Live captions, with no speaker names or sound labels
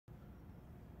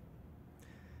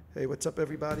Hey, what's up,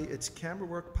 everybody? It's Camera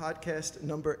Work Podcast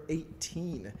number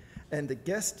 18. And the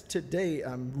guest today,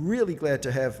 I'm really glad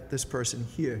to have this person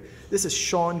here. This is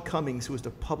John Cummings, who is the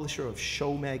publisher of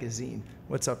Show Magazine.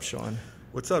 What's up, Sean?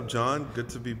 What's up, John? Good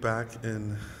to be back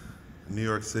in New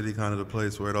York City, kind of the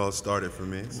place where it all started for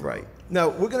me. So. Right. Now,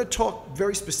 we're going to talk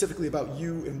very specifically about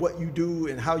you and what you do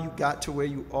and how you got to where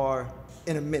you are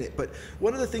in a minute. But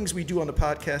one of the things we do on the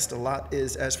podcast a lot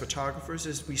is, as photographers,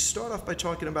 is we start off by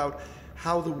talking about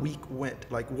how the week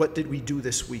went. Like, what did we do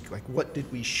this week? Like, what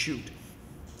did we shoot?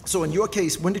 So in your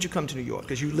case, when did you come to New York?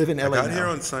 Because you live in LA now. I got here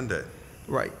on Sunday.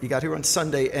 Right. You got here on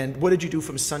Sunday. And what did you do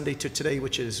from Sunday to today,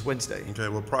 which is Wednesday? Okay.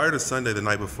 Well, prior to Sunday, the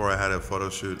night before, I had a photo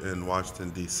shoot in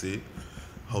Washington, D.C.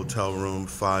 Hotel room,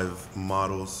 5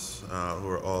 models who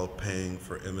are all paying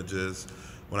for images.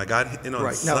 When I got in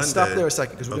on Sunday... Now, stop there a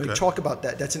second, because we're going to talk about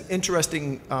that. That's an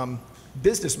interesting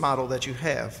business model that you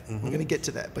have. Mm-hmm. We're going to get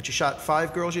to that. But you shot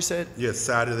 5 girls, you said? Yes,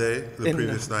 Saturday, the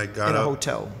previous night. Got in up. a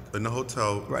hotel? In a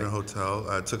hotel. Right. In a hotel.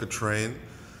 I took a train.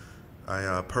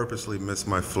 I purposely missed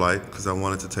my flight because I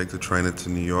wanted to take the train into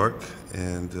New York,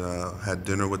 and had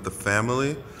dinner with the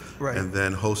family. Right. And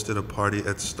then hosted a party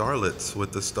at Starlet's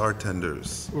with the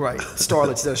Startenders. Right.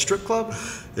 Starlet's, is that a strip club?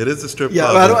 It is a strip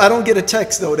club. Yeah, I don't get a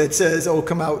text, though, that says, oh,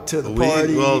 come out to the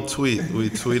party. We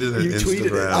tweeted it. You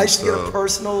tweeted it. I should get a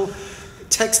personal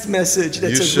text message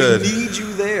that says, we need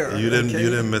you there. You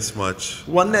didn't miss much.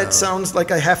 One that sounds like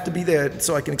I have to be there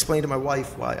so I can explain to my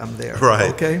wife why I'm there.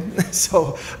 Right. Okay?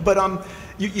 So, but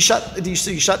you shot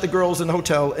the girls in the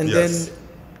hotel, and yes. Then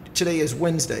today is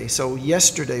Wednesday, so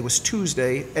yesterday was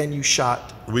Tuesday, and you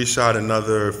shot... We shot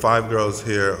another 5 girls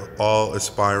here, all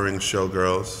aspiring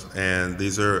showgirls, and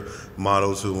these are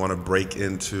models who want to break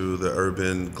into the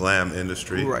urban glam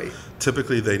industry. Right.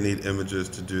 Typically, they need images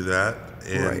to do that,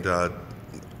 and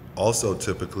also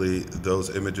typically,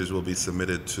 those images will be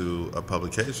submitted to a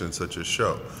publication such as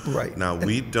Show. Right. Now,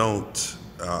 we don't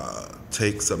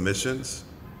take submissions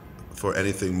for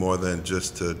anything more than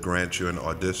just to grant you an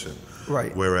audition.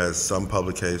 Right. Whereas some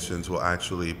publications will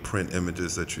actually print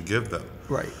images that you give them.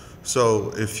 Right.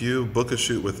 So if you book a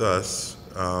shoot with us,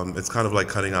 it's kind of like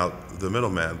cutting out the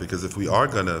middleman, because if we are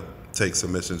going to take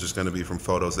submissions, it's going to be from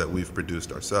photos that we've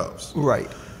produced ourselves. Right.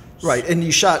 Right. And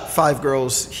you shot 5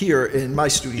 girls here in my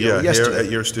studio yesterday. Here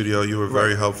at your studio. You were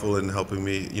very helpful in helping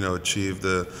me, achieve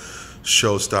the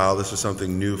show style. This is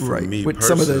something new for me with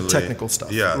personally. Some of the technical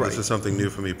stuff. Yeah, this is something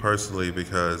new for me personally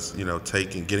because,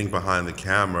 getting behind the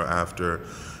camera after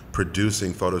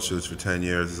producing photo shoots for 10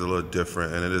 years is a little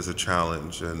different, and it is a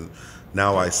challenge. And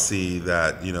now I see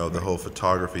that, the whole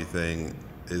photography thing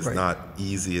is not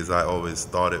easy as I always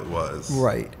thought it was.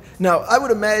 Right. Now, I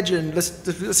would imagine, let's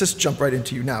just jump right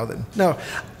into you now then. Now,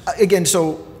 again,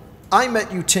 so I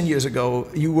met you 10 years ago.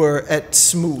 You were at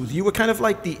Smooth. You were kind of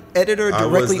like the editor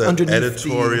directly underneath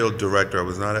editorial director. I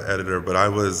was not an editor, but I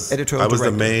was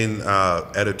the main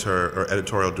editor or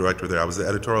editorial director there. I was the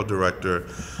editorial director.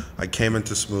 I came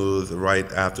into Smooth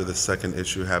right after the second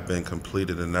issue had been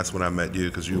completed, and that's when I met you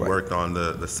because you worked on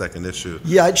the second issue.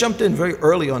 Yeah, I jumped in very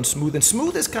early on Smooth, and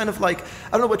Smooth is kind of like,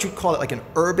 I don't know what you'd call it, like an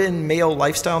urban male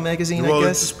lifestyle magazine, I guess? Well,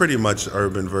 it's pretty much an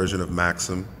urban version of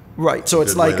Maxim. Right, so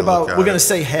it's like about, we're going to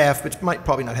say half, but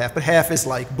probably not half, but half is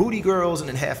like booty girls, and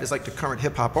then half is like the current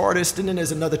hip-hop artist, and then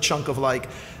there's another chunk of like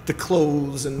the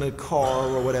clothes and the car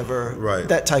or whatever. Right.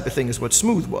 That type of thing is what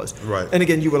Smooth was. Right. And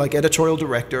again, you were like editorial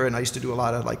director, and I used to do a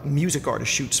lot of like music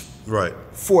artist shoots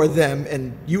for them,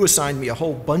 and you assigned me a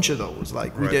whole bunch of those.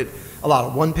 Like we did a lot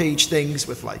of one-page things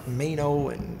with like Mano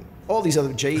and all these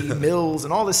other J. Mills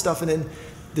and all this stuff, and then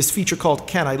this feature called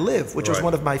Can I Live, which was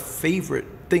one of my favorite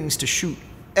things to shoot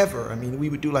ever. I mean, we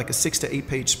would do like a 6 to 8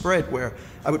 page spread where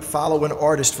I would follow an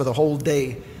artist for the whole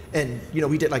day, and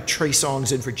we did like Trey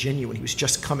Songz in Virginia when he was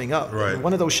just coming up. Right. And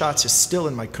one of those shots is still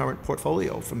in my current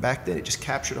portfolio from back then. It just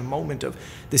captured a moment of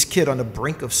this kid on the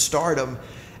brink of stardom,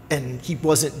 and he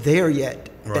wasn't there yet.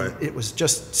 Right. And it was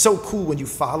just so cool when you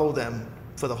follow them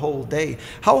for the whole day.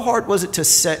 How hard was it to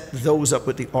set those up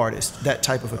with the artist, that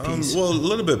type of a piece? Well, a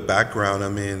little bit background. I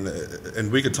mean,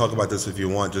 and we could talk about this if you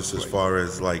want, just as far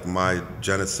as like my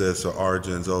genesis or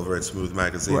origins over at Smooth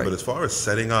Magazine. But as far as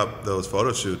setting up those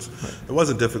photo shoots, it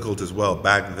wasn't difficult as well.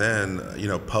 Back then,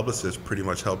 publicists pretty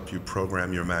much helped you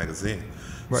program your magazine.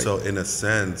 Right. So in a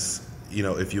sense,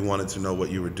 if you wanted to know what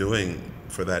you were doing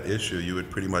for that issue, you would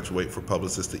pretty much wait for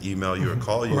publicists to email you or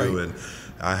call you. And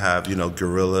I have,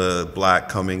 Gorilla Black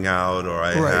coming out, or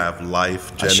I have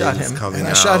Life Jennings coming out.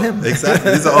 I shot him.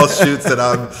 Exactly. These are all shoots that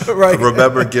I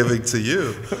remember giving to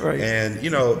you. And,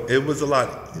 it was a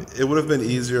lot. It would have been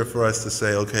easier for us to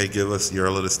say, okay, give us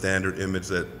your little standard image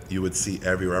that you would see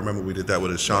everywhere. I remember we did that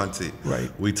with Ashanti.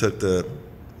 Right. We took the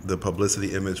the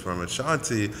publicity image from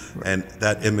Ashanti, and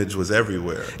that image was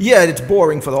everywhere. Yeah, it's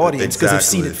boring for the audience because they've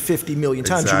seen it 50 million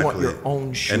times. You want your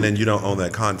own shoot. And then you don't own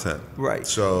that content. Right.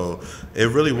 So it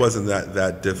really wasn't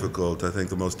that difficult. I think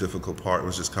the most difficult part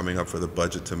was just coming up for the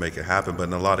budget to make it happen. But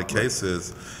in a lot of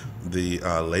cases, the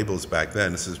labels back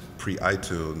then, this is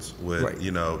pre-iTunes, would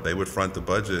they would front the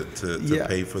budget to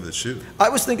pay for the shoot. I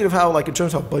was thinking of how, like, in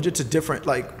terms of how budgets are different,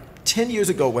 like 10 years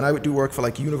ago when I would do work for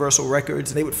like Universal Records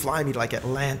and they would fly me to like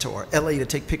Atlanta or LA to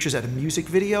take pictures at a music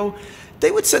video, they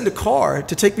would send a car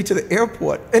to take me to the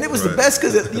airport. And it was the best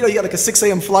because, you got like a 6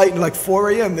 a.m. flight and like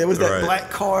 4 a.m. there was that black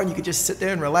car and you could just sit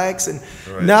there and relax. And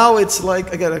now it's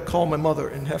like I got to call my mother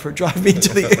and have her drive me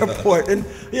to the airport. And,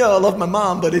 I love my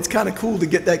mom, but it's kind of cool to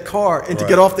get that car and to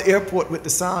get off the airport with the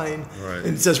sign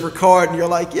and it says Ricard and you're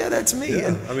like, yeah, that's me.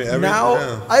 And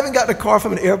I haven't gotten a car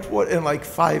from an airport in like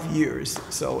 5 years.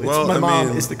 So it's my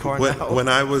mom is the car now. When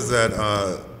I was at,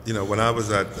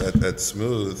 at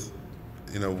Smooth,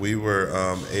 we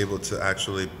were able to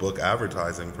actually book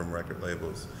advertising from record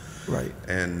labels. Right.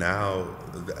 And now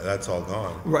that's all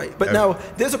gone. Right. But now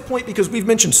there's a point, because we've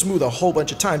mentioned Smooth a whole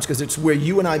bunch of times because it's where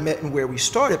you and I met and where we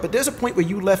started. But there's a point where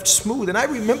you left Smooth. And I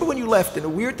remember when you left, and the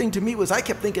weird thing to me was I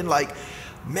kept thinking like,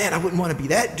 man, I wouldn't want to be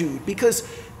that dude. Because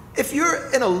if you're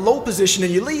in a low position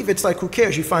and you leave, it's like, who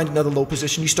cares? You find another low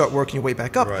position, you start working your way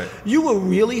back up. Right. You were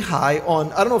really high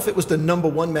on, I don't know if it was the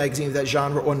 #1 magazine of that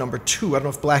genre or #2. I don't know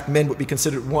if Black Men would be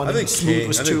considered one. I think Smooth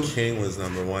was 2. I think King was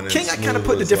 #1. King I kind of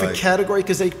put in a different category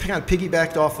because they kind of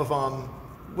piggybacked off of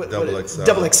Double XL.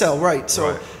 Double XL, right.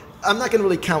 So I'm not going to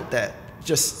really count that.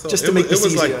 Just to make this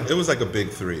easier. It was like a big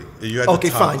 3. You had okay,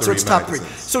 the top fine. 3 So it's top 3.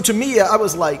 magazines. So to me, I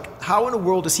was like, how in the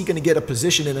world is he going to get a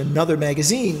position in another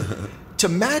magazine to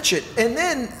match it? And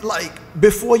then, like,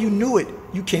 before you knew it,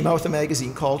 you came out with a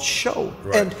magazine called Show.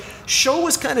 Right. And Show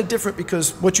was kind of different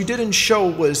because what you did in Show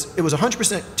was, it was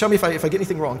 100%, tell me if I get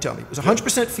anything wrong, tell me. It was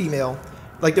 100% female.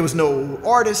 Like, there was no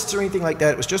artists or anything like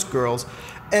that. It was just girls.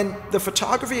 And the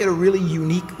photography had a really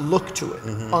unique look to it.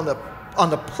 On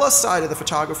the plus side of the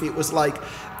photography, it was like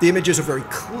the images are very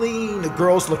clean, the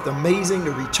girls looked amazing,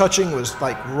 the retouching was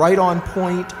like right on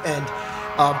point, and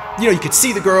you could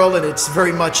see the girl and it's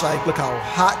very much like, look how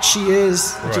hot she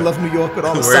is. Don't you love New York with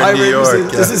all the sirens? New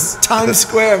York, This is Times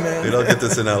Square, man. You don't get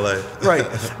this in LA. Right.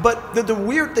 But the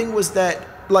weird thing was that,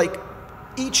 like,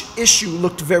 each issue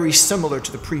looked very similar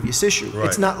to the previous issue. Right.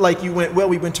 It's not like you went, well,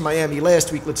 we went to Miami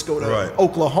last week, let's go to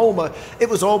Oklahoma. It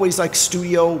was always like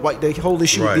studio, white. The whole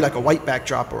issue would be like a white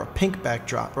backdrop or a pink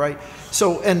backdrop, right?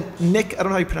 So, and Nick, I don't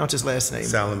know how you pronounce his last name.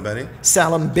 Salim Benny.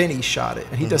 Salim Benny shot it.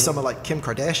 And he does some of like Kim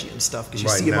Kardashian stuff because you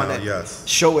see him on that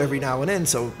show every now and then.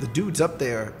 So the dude's up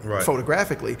there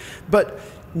photographically. But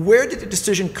where did the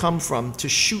decision come from to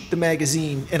shoot the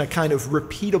magazine in a kind of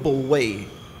repeatable way?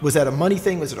 Was that a money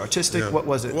thing? Was it artistic? What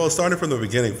was it? Well, starting from the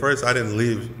beginning. First, I didn't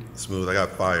leave Smooth. I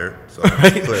got fired. So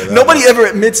nobody ever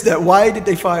admits that. Why did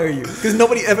they fire you? Because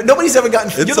nobody's ever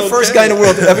gotten. You're the first guy in the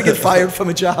world to ever get fired from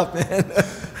a job, man.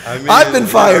 I mean, I've been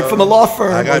fired from a law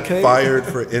firm. I got fired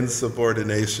for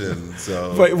insubordination.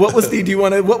 So, right, what was the? Do you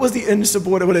want to? What was the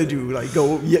insubordination? What did I do? Like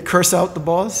go curse out the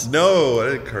boss? No,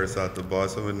 I didn't curse out the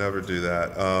boss. I would never do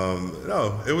that.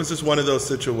 No, it was just one of those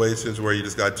situations where you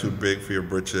just got too big for your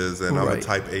britches, and I'm a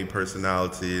Type A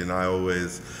personality, and I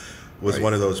always was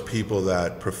one of those people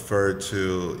that preferred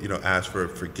to, ask for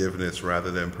forgiveness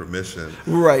rather than permission.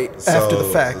 Right, so after the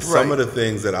fact. Some of the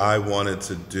things that I wanted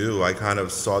to do, I kind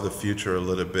of saw the future a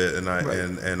little bit, and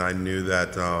I knew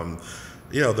that,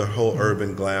 the whole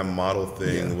urban glam model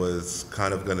thing was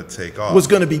kind of going to take off. Was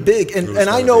going to be big. And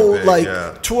I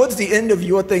know, towards the end of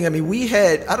your thing, I mean, we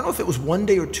had, I don't know if it was 1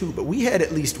 day or 2, but we had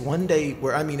at least 1 day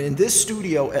where, I mean, in this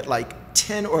studio at like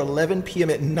 10 or 11 p.m.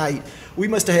 at night, we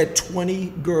must have had 20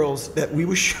 girls that we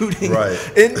were shooting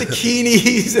in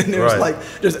bikinis, and there was like,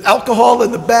 there's alcohol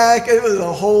in the back. It was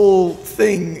a whole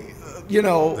thing,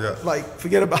 like,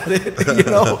 forget about it,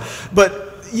 But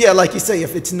yeah, like you say,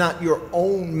 if it's not your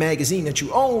own magazine that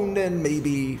you own, then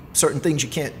maybe certain things you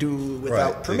can't do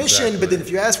without permission. Exactly. But then if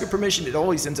you ask for permission, it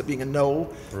always ends up being a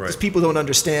no because people don't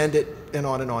understand it, and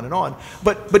on and on and on.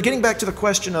 But getting back to the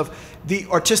question of the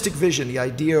artistic vision, the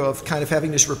idea of kind of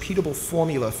having this repeatable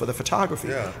formula for the photography,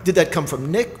 did that come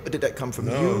from Nick or did that come from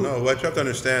you? No, what you have to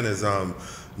understand is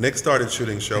Nick started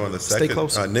shooting Show in the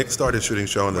second. Nick started shooting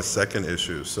Show in the second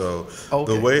issue. So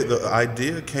the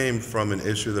idea came from an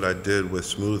issue that I did with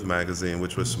Smooth magazine,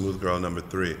 which was Smooth Girl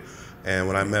 #3. And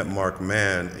when I met Mark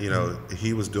Mann,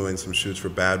 he was doing some shoots for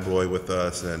Bad Boy with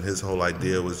us, and his whole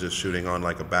idea was just shooting on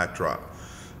like a backdrop.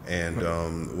 And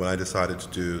when I decided to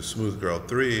do Smooth Girl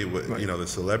 3, the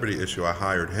celebrity issue, I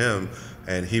hired him,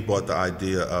 and he bought the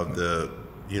idea of the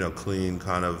clean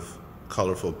kind of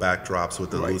colorful backdrops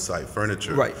with the lucite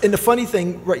furniture. Right. And the funny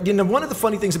thing, one of the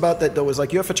funny things about that though is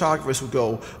like your photographers would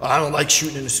go, I don't like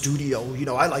shooting in the studio.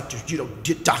 I like to,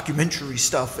 get documentary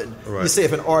stuff. And you say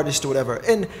if an artist or whatever.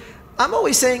 And I'm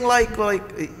always saying like,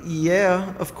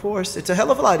 yeah, of course. It's a hell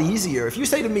of a lot easier. If you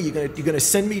say to me, you're gonna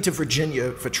send me to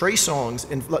Virginia for Trey songs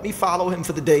and let me follow him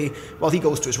for the day while he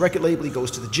goes to his record label, he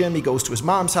goes to the gym, he goes to his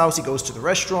mom's house, he goes to the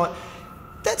restaurant.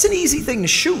 That's an easy thing to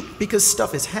shoot because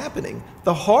stuff is happening.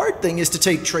 The hard thing is to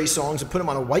take Trey songs and put them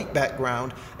on a white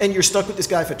background and you're stuck with this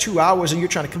guy for 2 hours and you're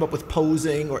trying to come up with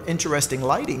posing or interesting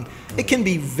lighting. It can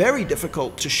be very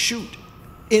difficult to shoot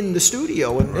in the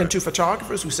studio. And to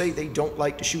photographers who say they don't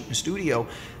like to shoot in the studio,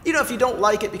 if you don't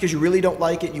like it because you really don't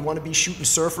like it and you want to be shooting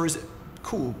surfers,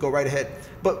 cool, go right ahead.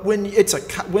 But when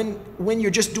when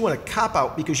you're just doing a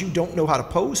cop-out because you don't know how to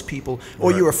pose people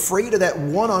or you're afraid of that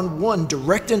one-on-one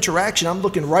direct interaction, I'm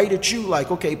looking right at you like,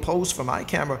 okay, pose for my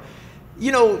camera,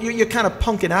 you're kind of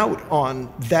punking out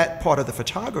on that part of the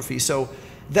photography. So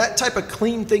that type of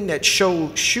clean thing that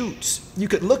shoots, you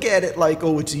could look at it like,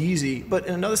 oh, it's easy, but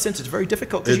in another sense, it's very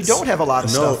difficult because you don't have a lot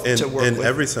of stuff to work with. In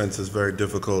every sense, it's very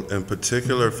difficult, in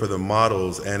particular for the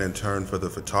models and in turn for the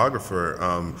photographer.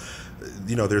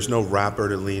 There's no wrapper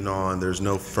to lean on. There's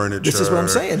no furniture. This is what I'm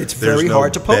saying. It's very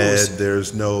hard to pose.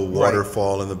 There's no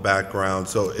waterfall in the background.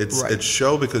 So it's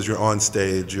show because you're on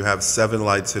stage. You have 7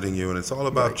 lights hitting you, and it's all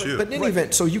about you. But in any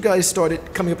event, so you guys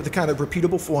started coming up with a kind of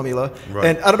repeatable formula.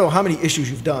 And I don't know how many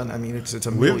issues you've done. I mean, it's a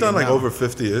million. We've done like now. over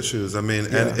 50 issues. I mean,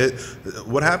 and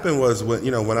what happened was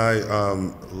when I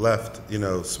left,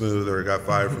 Smooth, or got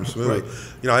fired from Smooth,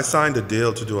 I signed a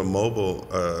deal to do a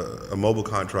mobile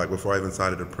contract before I even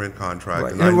signed a print contract.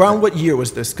 And around what year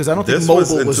was this? Because I don't think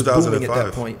mobile was booming at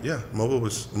that point. Yeah, mobile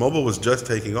was just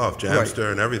taking off,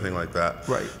 Jamster and everything like that.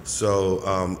 Right.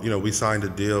 So we signed a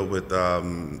deal with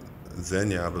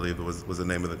Xenia, I believe it was the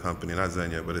name of the company, not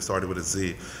Xenia, but it started with a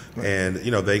Z. And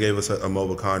they gave us a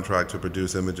mobile contract to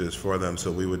produce images for them,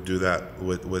 so we would do that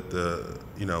with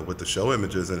the show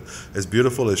images. And as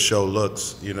beautiful as show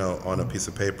looks, on a piece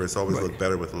of paper, it's always looked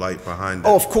better with light behind it.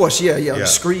 Oh, of course, yeah. On the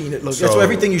screen, it looks. That's why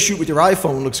everything you shoot with your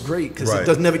iPhone looks great because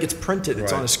it never gets printed.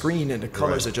 It's on a screen, and the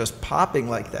colors are just popping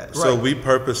like that. So we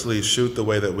purposely shoot the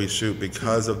way that we shoot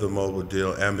because of the mobile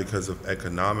deal and because of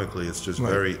economically, it's just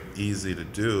very easy to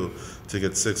do. To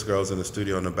get 6 girls in the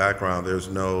studio in the background, there's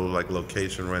no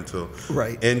location rental.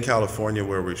 Right. In California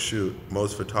where we shoot,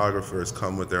 most photographers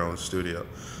come with their own studio.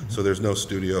 So there's no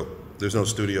studio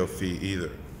fee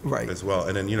either. Right. As well.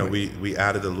 And then, we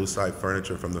added the lucite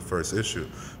furniture from the first issue.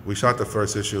 We shot the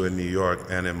first issue in New York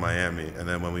and in Miami. And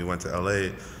then when we went to LA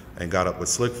and got up with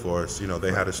Slick Force,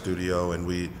 they had a studio and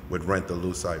we would rent the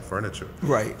lucite furniture.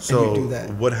 Right. So and you do that.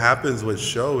 What happens with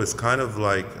show is kind of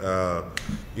like,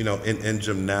 in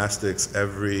gymnastics,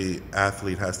 every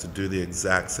athlete has to do the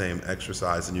exact same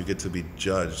exercise and you get to be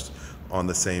judged on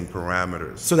the same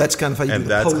parameters. So that's kind of how you do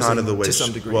the posing to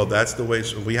some degree. Well, that's the way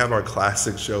we have our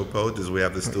classic show poses. We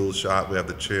have the stool shot, we have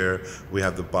the chair, we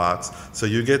have the box. So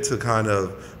you get to kind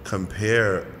of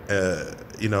compare,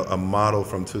 a model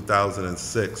from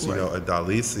 2006, a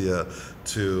Dalicia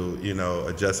to,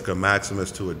 a Jessica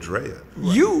Maximus to a Drea.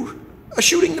 You are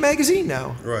shooting the magazine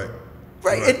now. Right.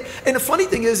 Right. And the funny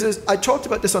thing is I talked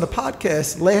about this on a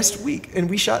podcast last week, and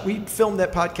we filmed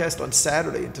that podcast on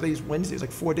Saturday, and today's Wednesday. It's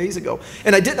like 4 days ago.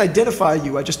 And I didn't identify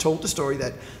you. I just told the story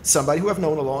that somebody who I've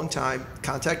known a long time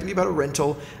contacted me about a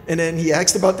rental, and then he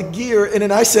asked about the gear, and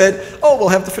then I said, oh, we'll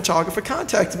have the photographer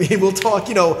contact me, and we'll talk,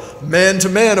 man to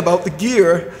man about the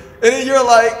gear. And then you're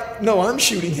like, no, I'm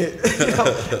shooting it.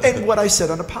 And what I said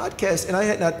on a podcast, and I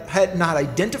had not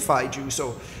identified you,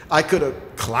 so I could have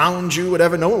clowned you,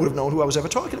 whatever. No one would have known who I was ever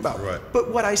talking about. Right.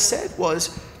 But what I said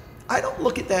was, I don't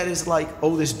look at that as like,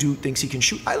 oh, this dude thinks he can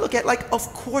shoot. I look at like, of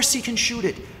course he can shoot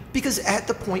it. Because at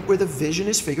the point where the vision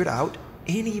is figured out,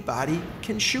 anybody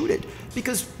can shoot it.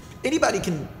 Because anybody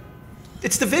can.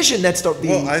 It's the vision that's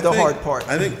the hard part.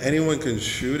 I think anyone can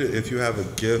shoot it if you have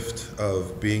a gift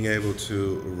of being able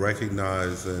to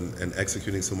recognize and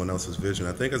executing someone else's vision.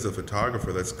 I think as a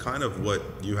photographer, that's kind of what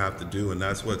you have to do, and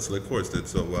that's what Slick Force did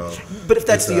so well. But if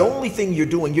that's the only thing you're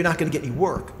doing, you're not going to get any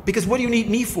work. Because what do you need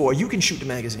me for? You can shoot the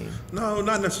magazine. No,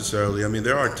 not necessarily. I mean,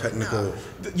 there are technical...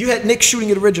 You had Nick shooting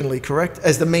it originally, correct?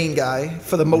 As the main guy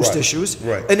for the most issues.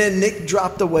 Right. And then Nick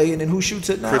dropped away, and then who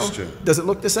shoots it now? Christian. Does it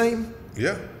look the same?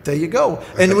 Yeah. There you go.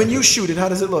 And when you shoot it, how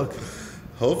does it look?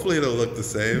 Hopefully it'll look the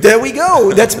same. There we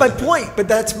go. That's my point. But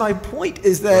that's my point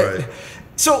is that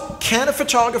So, can a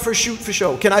photographer shoot for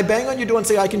show? Can I bang on your door and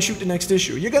say I can shoot the next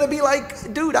issue? You're going to be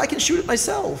like, dude, I can shoot it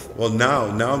myself. Well, now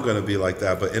I'm going to be like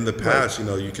that. But in the past, you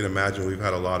know, you can imagine we've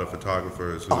had a lot of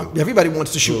photographers who, everybody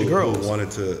wants to shoot the girls. Who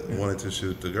wanted to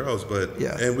shoot the girls, but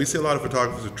and we see a lot of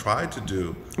photographers who tried to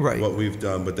do what we've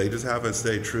done, but they just haven't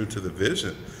stayed true to the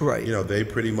vision. Right. You know, they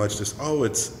pretty much just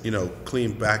it's, you know,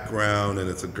 clean background and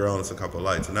it's a girl and it's a couple of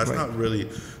lights, and that's not really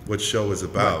what show is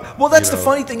about. Well, that's the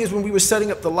funny thing is when we were setting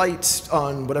up the lights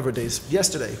on whatever days,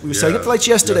 yesterday. We were setting up the lights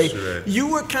yesterday. You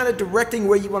were kind of directing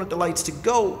where you wanted the lights to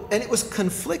go, and it was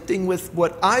conflicting with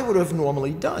what I would have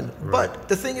normally done. Right. But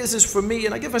the thing is for me,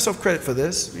 and I give myself credit for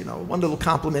this, you know, one little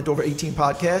compliment over 18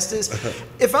 podcasts is,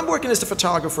 if I'm working as a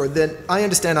photographer, then I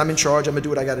understand I'm in charge, I'm going to do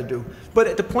what I got to do. But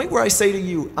at the point where I say to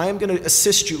you, I am going to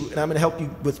assist you, and I'm going to help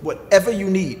you with whatever you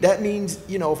need. That means,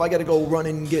 you know, if I got to go run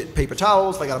and get paper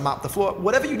towels, if I got to mop the floor,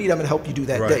 whatever you need, I'm going to help you do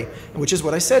that day. And which is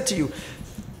what I said to you.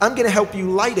 I'm going to help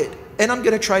you light it, and I'm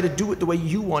going to try to do it the way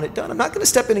you want it done. I'm not going to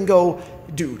step in and go,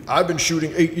 dude, I've been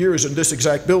shooting 8 years in this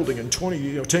exact building and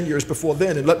 10 years before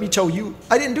then, and let me tell you,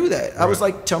 I didn't do that. I was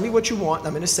like, tell me what you want, and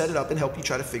I'm going to set it up and help you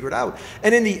try to figure it out.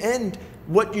 And in the end,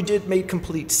 what you did made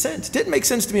complete sense. Didn't make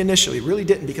sense to me initially, it really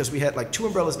didn't, because we had like 2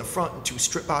 umbrellas in the front and 2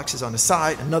 strip boxes on the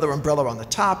side, another umbrella on the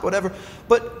top, whatever.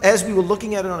 But as we were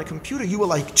looking at it on a computer, you were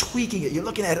like tweaking it. You're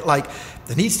looking at it like,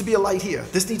 there needs to be a light here,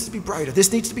 this needs to be brighter,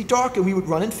 this needs to be darker. We would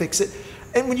run and fix it.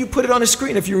 And when you put it on a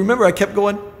screen, if you remember, I kept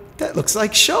going, that looks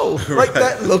like Show. Like,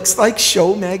 that looks like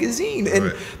Show magazine.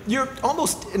 And you're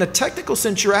almost, in a technical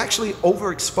sense, you're actually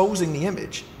overexposing the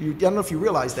image. I don't know if you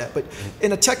realize that, but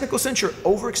in a technical sense, you're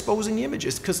overexposing the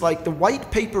images, because like the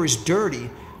white paper is dirty,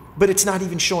 but it's not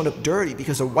even showing up dirty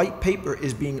because the white paper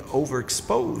is being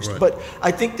overexposed. But I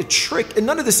think the trick, and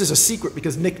none of this is a secret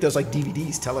because Nick does like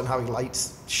DVDs telling how he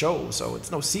lights shows, so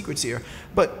it's no secrets here.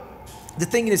 But the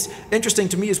thing that's interesting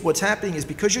to me is what's happening is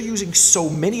because you're using so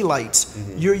many lights,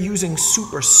 you're using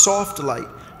super soft light.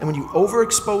 And when you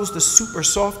overexpose the super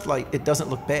soft light, it doesn't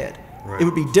look bad. It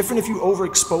would be different if you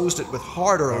overexposed it with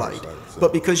harder light.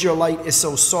 But because your light is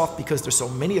so soft, because there's so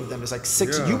many of them, it's like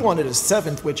 6. You wanted a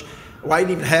 7th, which I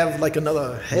didn't even have like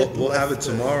another head. We'll have it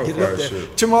tomorrow for our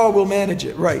shoot. Tomorrow we'll manage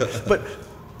it, But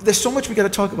there's so much we got to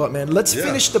talk about, man. Let's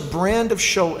finish the brand of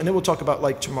Show, and then we'll talk about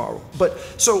like tomorrow. But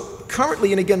so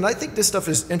currently, and again, I think this stuff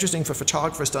is interesting for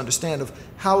photographers to understand of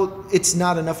how it's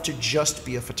not enough to just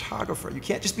be a photographer. You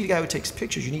can't just be the guy who takes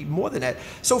pictures. You need more than that.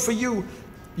 So for you,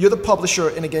 you're the publisher,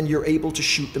 and again, you're able to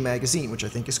shoot the magazine, which I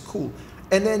think is cool.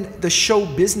 And then the show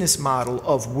business model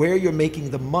of where you're making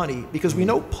the money, because we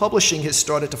know publishing has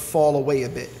started to fall away a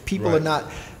bit. People are not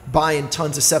buying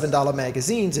tons of $7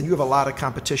 magazines, and you have a lot of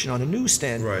competition on the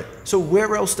newsstand. So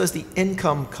where else does the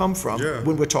income come from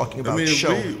when we're talking about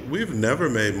show? We've never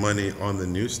made money on the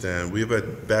newsstand. We've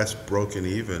at best broken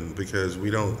even because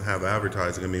we don't have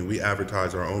advertising. I mean, we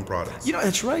advertise our own products. You know,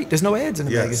 that's right. There's no ads in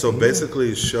the magazine. So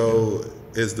basically, Show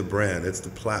is the brand, it's the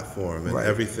platform, and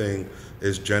everything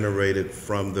is generated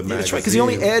from the magazine. That's right, because the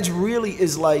only ads really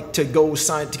is like to go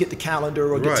sign, to get the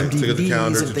calendar or get some DVDs to get the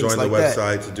calendar, and to things join like the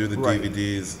website, to do the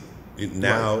DVDs,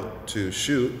 now to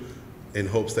shoot in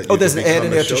hopes that you there's an ad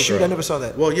in there to show shoot? girl. I never saw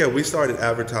that. Well, yeah, we started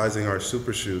advertising our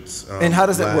super shoots and how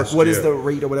does that work? What is the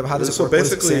rate or whatever? How does it work? So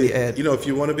basically, you know, if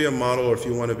you want to be a model or if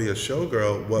you want to be a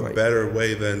showgirl, what better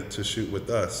way than to shoot with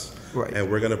us?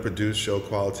 And we're going to produce show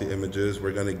quality images.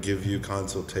 We're going to give you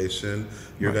consultation.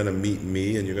 You're going to meet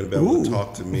me, and you're going to be able to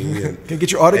talk to me. And can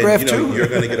get your autograph too. You're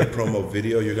going to get a promo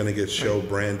video. You're going to get show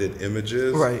branded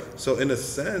images. So in a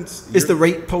sense, is the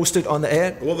rate posted on the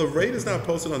ad? Well, the rate is not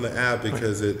posted on the ad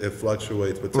because it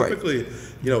fluctuates. But typically,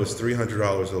 you know, it's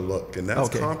 $300 a look, and that's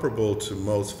comparable to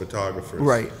most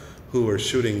photographers who are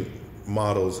shooting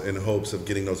models in hopes of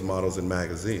getting those models in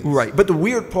magazines. But the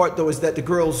weird part though is that the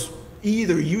girls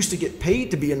either used to get paid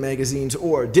to be in magazines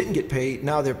or didn't get paid.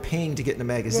 Now they're paying to get in a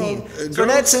magazine. So in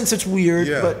that sense, it's weird.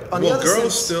 But on the other girls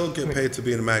sense, still get paid to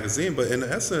be in a magazine. But in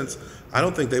essence, I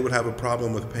don't think they would have a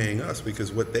problem with paying us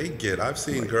because what they get, I've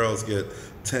seen girls get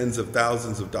tens of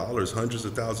thousands of dollars, hundreds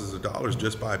of thousands of dollars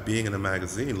just by being in a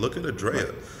magazine. Look at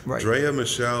Adrea. Drea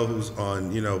Michelle, who's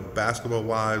on, you know, Basketball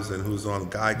Wives and who's on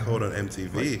Guy Code on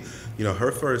MTV. You know,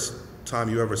 her first time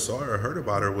you ever saw her or heard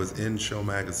about her was in Show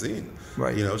magazine.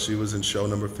 You know, she was in show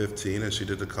number 15 and she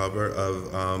did the cover of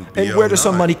BL9. And where does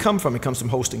some money come from? It comes from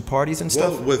hosting parties and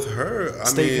stuff? Well, with her,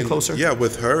 I mean, closer? Yeah,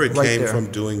 with her it came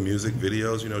from doing music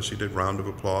videos. You know, she did Round of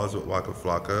Applause with Waka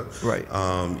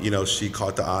Flocka. You know, she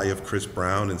caught the eye of Chris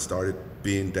Brown and started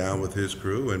being down with his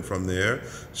crew, and from there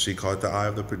she caught the eye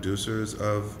of the producers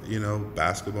of, you know,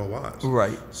 Basketball Wives.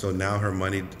 Right. So now her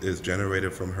money is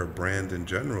generated from her brand in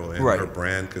general, and her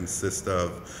brand consists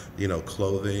of, you know,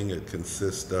 clothing. It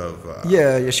consists of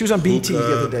she was on BT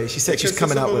the other day. She said she's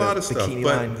coming out with a bikini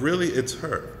line. But really, it's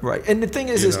her. Right. And the thing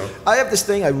is I have this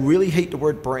thing. I really hate the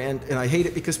word brand, and I hate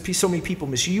it because so many people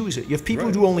misuse it. You have people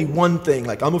who do only one thing,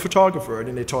 like I'm a photographer, and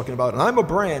then they're talking about, and I'm a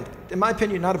brand. In my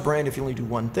opinion, not a brand if you only do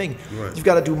one thing. Right. You've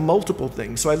got to do multiple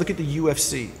things. So I look at the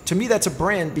UFC. To me, that's a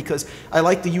brand because I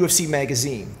like the UFC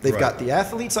magazine. They've got the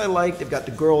athletes I like. They've got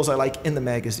the girls I like in the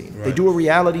magazine. Right. They do a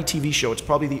reality TV show. It's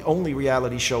probably the only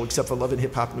reality show, except for Love and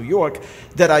Hip Hop New York,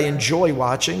 that I enjoy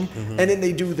watching. And then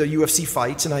they do the UFC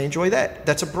fights, and I enjoy that.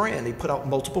 That's a brand. They put out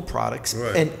multiple products,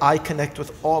 and I connect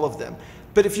with all of them.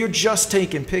 But if you're just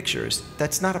taking pictures,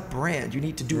 that's not a brand. You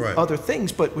need to do other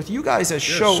things. But with you guys as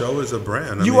show is a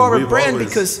brand. You are a brand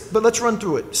because. But let's run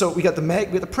through it. So we got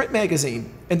the print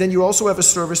magazine, and then you also have a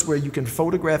service where you can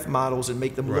photograph models and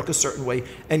make them look a certain way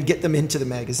and get them into the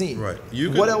magazine. Right.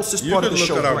 What else is part of the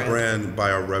show brand? You can look at our brand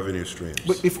by our revenue streams.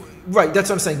 Right. That's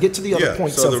what I'm saying. Get to the other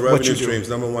points of what you do. So the revenue streams.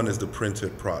 Number one is the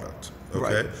printed product.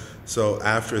 Okay. Right. So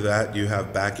after that, you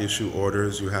have back issue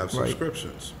orders. You have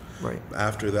subscriptions. Right.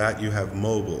 After that, you have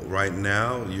mobile. Right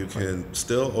now, you can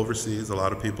still overseas. A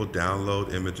lot of people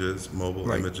download images, mobile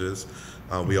images.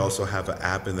 We also have an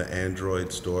app in the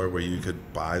Android store where you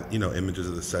could buy, you know, images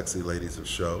of the sexy ladies of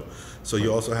show. So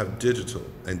you also have digital,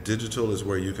 and digital is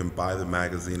where you can buy the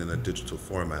magazine in a digital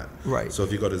format. Right. So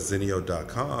if you go to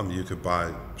Zenio.com, you could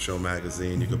buy Show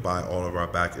Magazine. You could buy all of our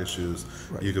back issues.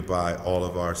 You could buy all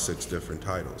of our 6 different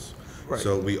titles. Right.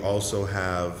 So we also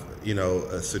have, you know,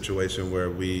 a situation where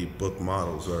we book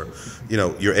models, or, you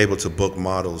know, you're able to book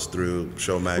models through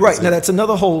Show Magazine. Right. Now, that's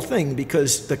another whole thing,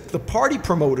 because the party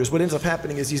promoters, what ends up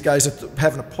happening is these guys are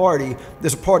having a party.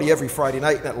 There's a party every Friday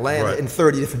night in Atlanta in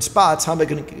 30 different spots. How am I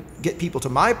going to get people to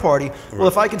my party? Well,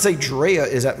 if I can say Drea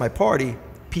is at my party,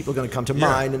 people are going to come to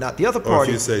mine and not the other party. Or if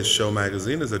you say Show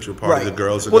Magazine is at your party, the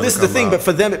girls are going to come. Well, this is the thing, but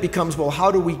for them it becomes, well, how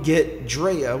do we get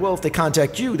Drea? Well, if they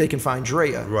contact you, they can find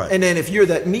Drea. Right. And then if you're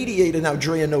that mediator, now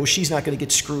Drea knows she's not going to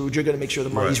get screwed. You're going to make sure the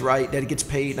money's right, that it gets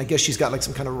paid. And I guess she's got like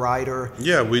some kind of rider.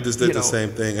 Yeah, we just did the same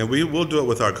thing. And we'll do it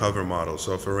with our cover models.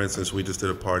 So, for instance, we just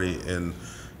did a party in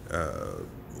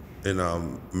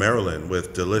Maryland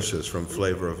with Delicious from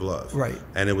Flavor of Love. Right.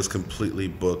 And it was completely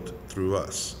booked through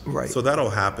us. Right. So that'll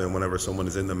happen whenever someone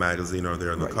is in the magazine or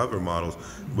they're in the cover models.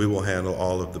 We will handle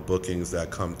all of the bookings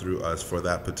that come through us for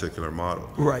that particular model.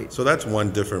 Right. So that's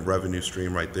one different revenue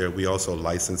stream right there. We also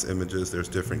license images. There's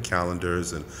different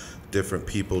calendars and different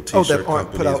people, t-shirt that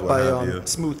aren't companies, put out by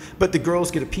Smooth. But the girls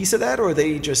get a piece of that, or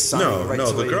they just sign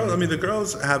the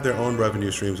girls have their own revenue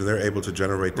streams, and they're able to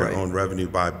generate their own revenue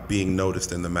by being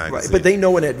noticed in the magazine. Right. But they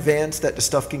know in advance that the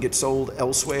stuff can get sold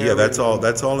elsewhere. Yeah, that's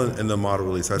all in the model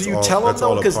release. That's do you tell them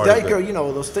though? Because that girl, you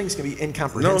know, those things can be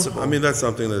incomprehensible. No, I mean, that's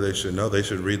something that they should know. They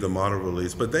should read the model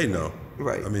release, but they know.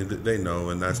 Right. I mean, they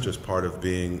know, and that's just part of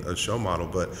being a show model.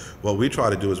 But what we try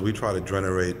to do is we try to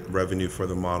generate revenue for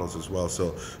the models as well.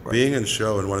 So being in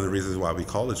show, and one of the reasons why we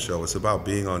call it show, it's about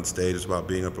being on stage, it's about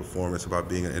being a performer, it's about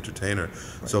being an entertainer.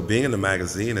 Right. So being in the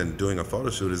magazine and doing a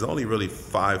photo shoot is only really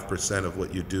 5% of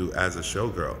what you do as a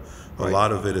showgirl. A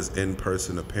lot of it is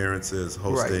in-person appearances,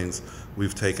 hostings.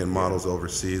 We've taken models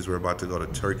overseas. We're about to go to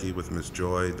Turkey with Miss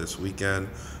Joy this weekend.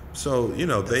 So, you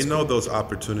know, they know those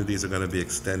opportunities are going to be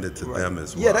extended to them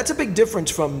as well. Yeah, that's a big difference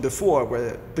from before,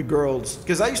 where the girls,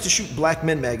 because I used to shoot Black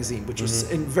Men magazine, which was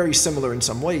very similar in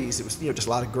some ways. It was, you know, just a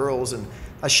lot of girls, and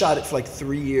I shot it for like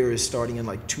 3 years, starting in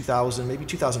like 2000, maybe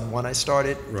 2001 I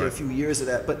started, did a few years of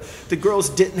that. But the girls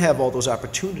didn't have all those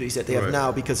opportunities that they have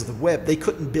now because of the web. They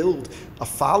couldn't build a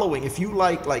following. If you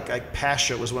like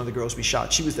Pasha was one of the girls we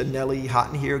shot. She was the Nelly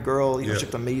Hot in Here girl. You know, she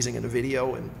looked amazing in the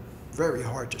video, and very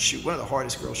hard to shoot. One of the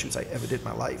hardest girl shoots I ever did in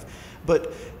my life.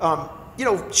 But, you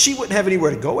know, she wouldn't have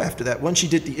anywhere to go after that. Once she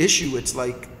did the issue, it's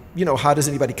like, you know, how does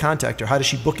anybody contact her? How does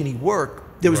she book any work?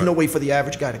 There was no way for the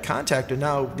average guy to contact her.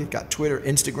 Now they've got Twitter,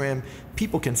 Instagram.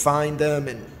 People can find them,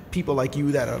 and people like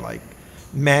you that are like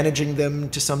managing them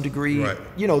to some degree,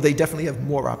 you know, they definitely have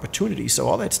more opportunities. So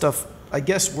all that stuff, I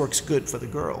guess, works good for the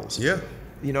girls. Yeah.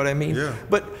 You know what I mean? Yeah.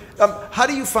 But how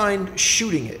do you find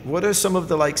shooting it? What are some of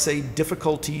the, like, say,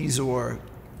 difficulties or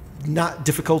not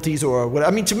difficulties, or what?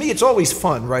 I mean, to me, it's always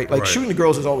fun, right? Like shooting the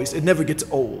girls is always, it never gets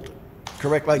old,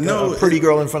 correct? Like a pretty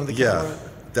girl in front of the camera.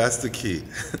 That's the key.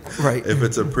 Right. If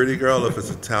it's a pretty girl, if it's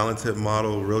a talented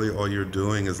model, really all you're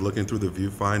doing is looking through the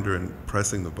viewfinder and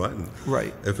pressing the button.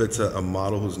 Right. If it's a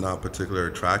model who's not particularly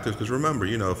attractive, because remember,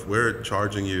 you know, if we're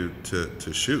charging you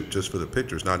to shoot just for the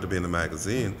pictures, not to be in the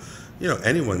magazine,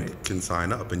 anyone can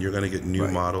sign up, and you're going to get new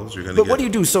models. You're going But what do you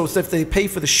do? So if they pay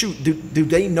for the shoot, do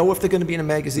they know if they're going to be in a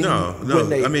magazine? No.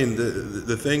 I mean,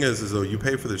 the thing is though you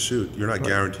pay for the shoot, you're not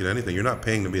guaranteed anything. You're not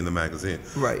paying to be in the magazine.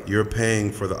 Right. You're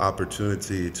paying for the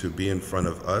opportunity to be in front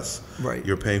of us. Right.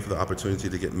 You're paying for the opportunity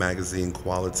to get magazine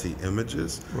quality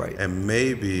images. Right. And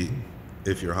maybe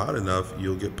if you're hot enough,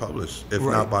 you'll get published. If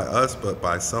not by us, but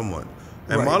by someone.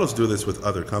 And models do this with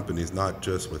other companies, not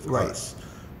just with us.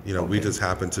 We just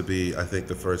happen to be, I think,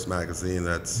 the first magazine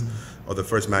or the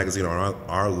first magazine on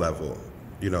our level,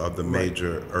 of the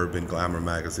major urban glamour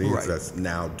magazines that's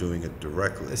now doing it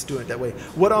directly. Let's do it that way.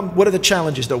 What are the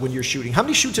challenges, though, when you're shooting? How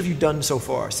many shoots have you done so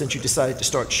far since you decided to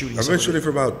start shooting? I've been shooting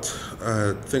for about,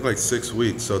 I think, like 6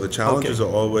 weeks. So the challenges are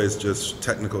always just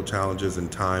technical challenges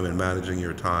and time and managing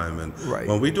your time. And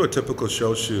when we do a typical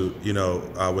show shoot,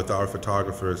 with our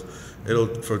photographers,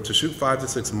 to shoot 5 to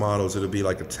 6 models, it'll be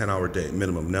like a 10-hour day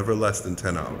minimum, never less than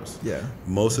 10 hours. Yeah.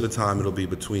 Most of the time, it'll be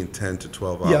between 10 to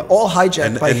 12 hours. Yeah, all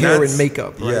hijacked by hair and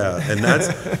makeup. Right? Yeah, and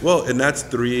that's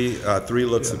three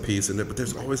looks a piece, but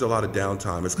there's always a lot of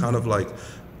downtime. It's kind of like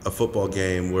a football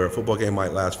game where a football game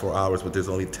might last 4 hours, but there's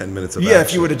only 10 minutes of action.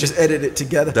 If you would have just edited it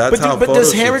together. That's how but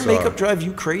does hair and photo shoots makeup drive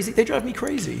you crazy? They drive me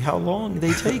crazy. How long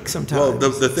they take sometimes. Well,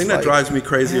 the thing that drives me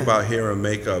crazy about hair and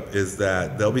makeup is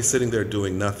that they'll be sitting there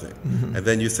doing nothing. And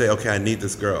then you say, okay, I need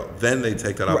this girl. Then they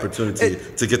take that opportunity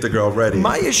to get the girl ready.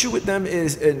 My issue with them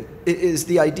is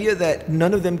the idea that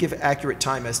none of them give accurate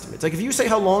time estimates. Like if you say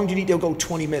how long do you need, they'll go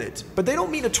 20 minutes. But they don't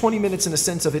mean a 20 minutes in the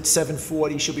sense of it's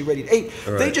 7:40, she'll be ready at 8.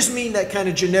 They just mean that kind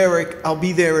of generic, I'll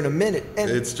be there in a minute. And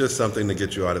it's just something to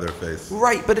get you out of their face.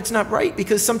 Right, but it's not right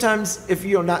because sometimes if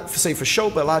you're not, say for show,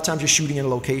 but a lot of times you're shooting in a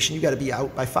location, you got to be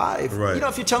out by 5. Right.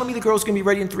 If you're telling me the girl's going to be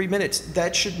ready in 3 minutes,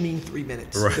 that should mean 3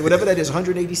 minutes. Right. Whatever that is,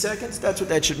 180 seconds, that's what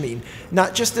that should mean.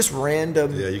 Not just this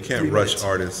random. Yeah, you can't rush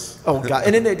artists. Oh, God.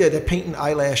 And then they're painting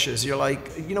eyelashes. You're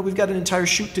like, we've got an entire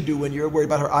shoot to do and you're worried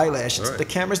about her eyelashes. The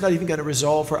camera's not even going to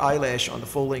resolve her eyelash on the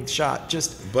full-length shot.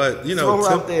 But throw her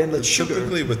out there and let's shoot her.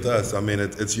 Typically with us, I mean,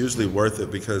 it's usually worth it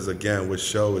because, again, with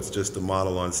show, it's just a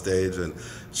model on stage and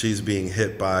she's being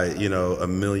hit by, a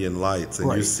million lights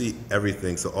and you see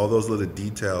everything. So all those little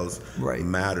details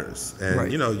matters.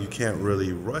 And, you can't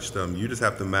really rush them. You just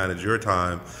have to manage your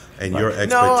time and your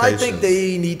expectations. No, I think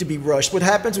they need to be rushed. What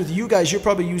happens with you guys, you're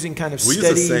probably using kind of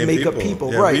steady makeup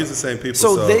people. Yeah, we use the same people.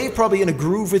 So they're probably in a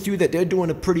groove with you that they're doing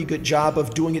a pretty good job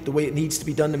of doing it the way it needs to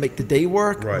be done to make the day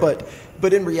work. Right.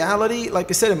 But in reality,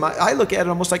 like I said, I look at it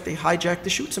almost like they hijack the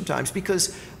shoot sometimes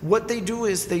because what they do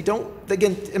is they don't,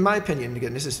 again, in my opinion,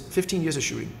 this is 15 years of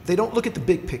shooting, they don't look at the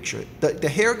big picture. The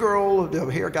hair girl, or the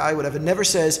hair guy, whatever, never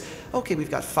says, okay,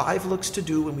 we've got 5 looks to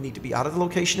do and we need to be out of the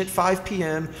location at 5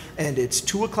 p.m. and it's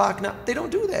 2 o'clock now. They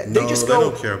don't do that. No, they just go, they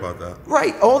don't care about that.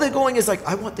 Right. All they're going is like,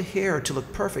 I want the hair to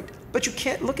look perfect. But you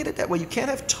can't look at it that way. You can't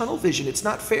have tunnel vision. It's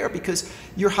not fair because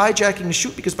you're hijacking the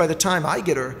shoot because by the time I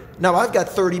get her, now I've got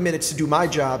 30 minutes to do my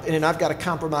job and then I've got to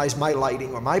compromise my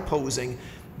lighting or my posing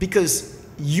because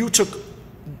you took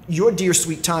your dear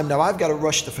sweet time. Now I've got to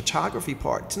rush the photography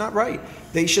part. It's not right.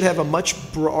 They should have a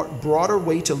much broader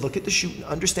way to look at the shoot and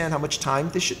understand how much time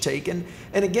this should take. And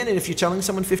again, if you're telling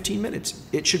someone 15 minutes,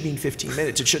 it should mean 15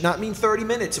 minutes. It should not mean 30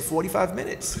 minutes or 45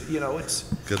 minutes. It's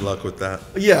good luck with that.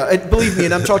 Yeah, and believe me,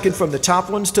 and I'm talking from the top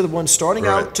ones to the ones starting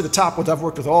out to the top ones. I've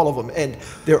worked with all of them, and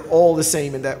they're all the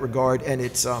same in that regard. And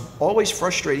it's always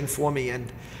frustrating for me.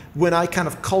 And when I kind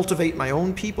of cultivate my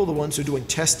own people, the ones who are doing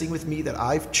testing with me that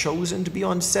I've chosen to be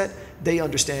on set, they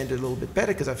understand it a little bit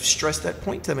better because I've stressed that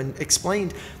point to them and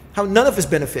explained how none of us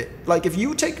benefit. Like if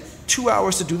you take 2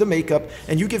 hours to do the makeup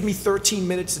and you give me 13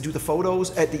 minutes to do the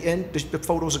photos, at the end, the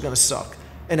photos are going to suck.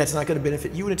 And that's not going to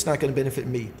benefit you and it's not going to benefit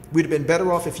me. We'd have been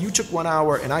better off if you took 1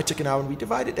 hour and I took an hour and we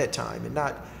divided that time and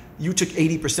not you took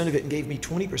 80% of it and gave me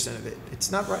 20% of it.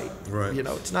 It's not right. Right.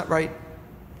 It's not right,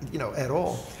 at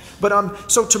all.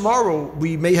 But so tomorrow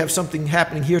we may have something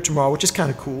happening here tomorrow, which is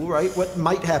kind of cool, right? What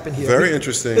might happen here? Very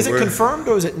interesting. Is it confirmed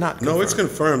or is it not confirmed? No, it's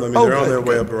confirmed. I mean, they're on their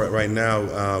way up right now.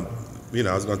 I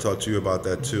was going to talk to you about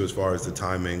that too, as far as the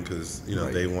timing, because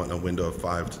they want a window of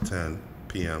 5 to 10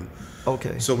 p.m.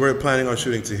 Okay. So we're planning on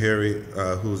shooting Tahiri,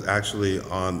 who's actually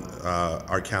on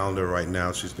our calendar right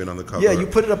now. She's been on the cover. Yeah, you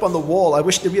put it up on the wall. I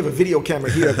wish that we have a video camera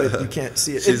here, but you can't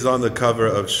see it. She's on the cover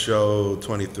of Show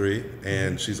 23,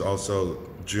 and she's also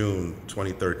June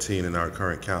 2013 in our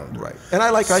current calendar. Right. And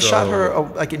I shot her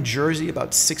like in Jersey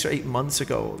about 6 or 8 months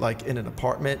ago, like in an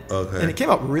apartment. Okay. And it came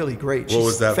out really great. What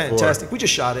was that fantastic. for? We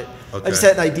just shot it. Okay. I just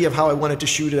had an idea of how I wanted to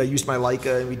shoot it. I used my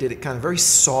Leica and we did it kind of very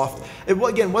soft. It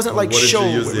wasn't like show.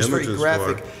 It was very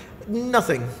graphic. For?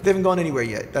 Nothing. They haven't gone anywhere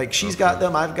yet. Like, she's got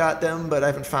them, I've got them, but I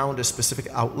haven't found a specific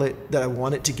outlet that I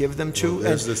wanted to give them to. Well,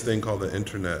 there's this thing called the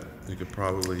internet. You could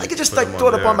probably. I could just like throw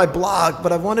it up on my blog,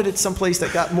 but I wanted it someplace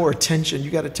that got more attention.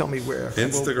 You got to tell me where.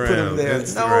 Instagram. Put them there.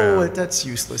 Instagram. No, that's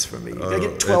useless for me. I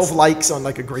get 12 likes on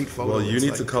like a great photo. Well, you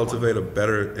need to cultivate a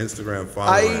better Instagram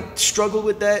following. I struggle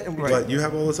with that. But you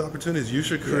have all those opportunities. You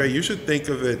should create. You should think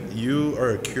of it. You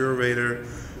are a curator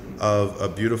of a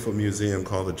beautiful museum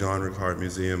called the John Ricard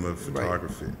Museum of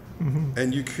Photography.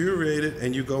 And you curate it,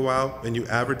 and you go out and you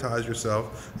advertise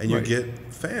yourself, and you get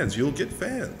fans. You'll get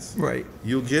fans. Right.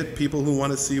 You'll get people who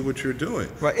want to see what you're doing.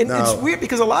 Right. And now, it's weird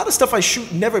because a lot of stuff I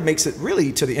shoot never makes it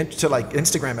really to like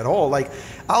Instagram at all. Like,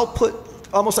 I'll put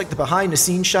almost like the behind the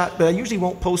scenes shot, but I usually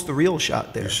won't post the real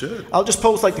shot there. You should. I'll just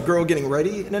post like the girl getting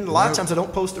ready, and then a lot of times I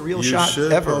don't post the real shot ever.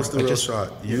 You should post the real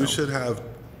shot. You should have.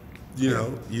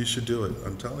 You should do it.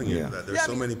 I'm telling you that there's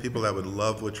so many people that would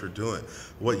love what you're doing.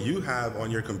 What you have on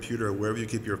your computer, wherever you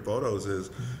keep your photos, is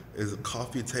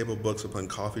coffee table books upon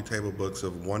coffee table books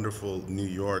of wonderful New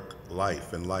York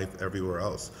life and life everywhere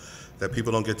else that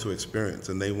people don't get to experience,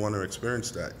 and they want to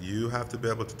experience that. You have to be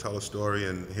able to tell a story,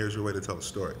 and here's your way to tell a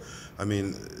story. I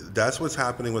mean, that's what's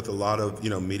happening with a lot of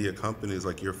media companies.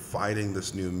 Like, you're fighting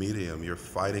this new medium, you're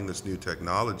fighting this new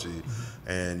technology,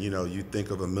 and you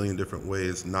think of a million different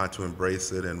ways not to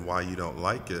embrace it and why you don't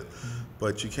like it,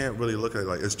 but you can't really look at it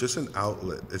like it's just an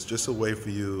outlet. It's just a way for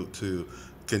you to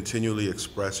continually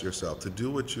express yourself, to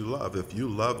do what you love. If you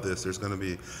love this, there's going to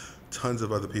be tons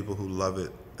of other people who love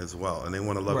it as well, and they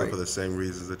want to love it for the same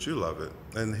reasons that you love it.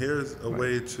 And here's a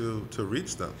way to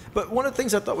reach them. But one of the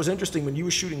things I thought was interesting when you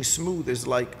were shooting Smooth is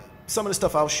like some of the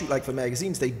stuff I'll shoot like for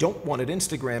magazines, they don't want it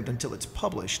Instagrammed until it's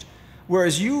published.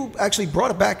 Whereas you actually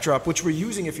brought a backdrop, which we're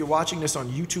using if you're watching this on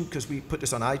YouTube, because we put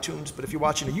this on iTunes. But if you're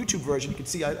watching a YouTube version, you can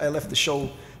see I left the show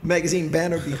magazine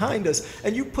banner behind us.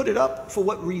 And you put it up for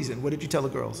what reason? What did you tell the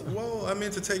girls? Well, I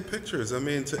mean, to take pictures. I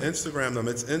mean, to Instagram them.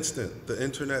 It's instant. The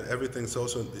internet, everything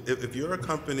social. If you're a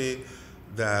company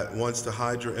that wants to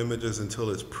hide your images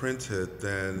until it's printed,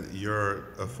 then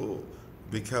you're a fool,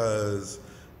 because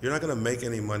you're not going to make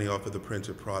any money off of the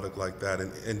printed product like that.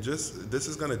 And just this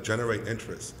is going to generate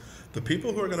interest. The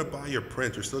people who are going to buy your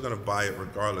print are still going to buy it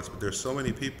regardless, but there's so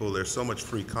many people, there's so much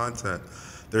free content.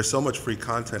 There's so much free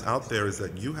content out there is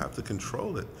that you have to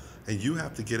control it, and you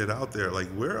have to get it out there. Like,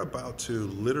 we're about to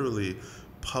literally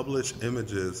publish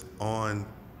images on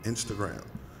Instagram.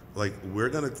 Like, we're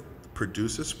going to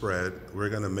produce a spread, we're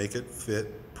going to make it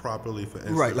fit properly for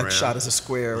Instagram. Right, like shot as a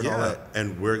square and all that.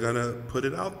 And we're going to put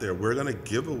it out there. We're going to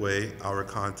give away our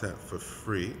content for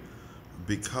free,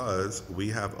 because we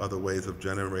have other ways of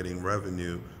generating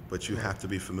revenue, but you have to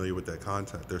be familiar with that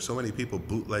content. There's so many people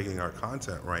bootlegging our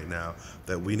content right now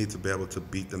that we need to be able to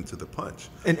beat them to the punch.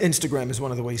 And Instagram is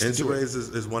one of the ways to do it.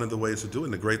 Instagram is one of the ways to do it.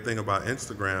 And the great thing about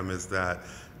Instagram is that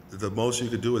the most you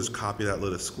could do is copy that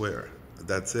little square.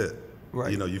 That's it.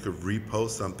 Right. You could repost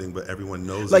something, but everyone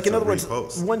knows like, it's in other repost.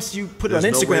 words, once you put There's it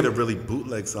on Instagram, no way to really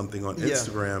bootleg something on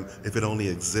Instagram if it only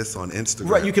exists on Instagram.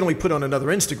 Right, you can only put on another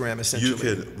Instagram, essentially. You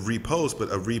could repost, but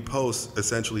a repost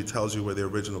essentially tells you where the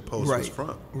original post was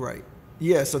from. Right.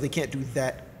 Yeah, so they can't do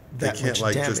that They can't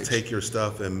much damage. just take your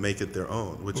stuff and make it their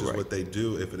own, which is what they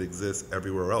do if it exists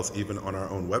everywhere else, even on our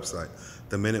own website.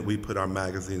 The minute we put our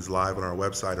magazines live on our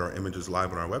website, or our images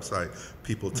live on our website,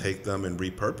 people take them and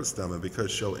repurpose them. And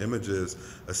because show images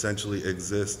essentially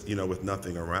exist, with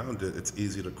nothing around it, it's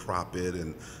easy to crop it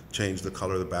and change the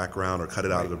color of the background, or cut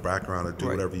it out of the background, or do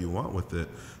whatever you want with it.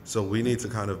 So we need to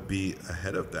kind of be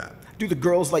ahead of that. Do the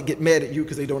girls get mad at you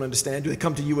because they don't understand? Do they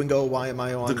come to you and go, "Why am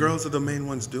I on?" The girls are the main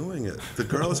ones doing it. The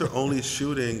girls are only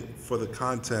shooting for the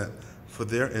content for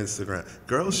their Instagram.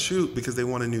 Girls shoot because they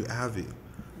want a new Avi.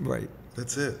 Right.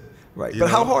 That's it. Right. But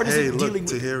how hard is it dealing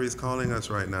with... Hey, look, Tahiri's calling us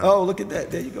right now. Oh, look at that.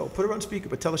 There you go. Put her on speaker,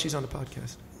 but tell her she's on the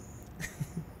podcast.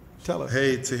 Tell her.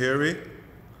 Hey, Tahiri.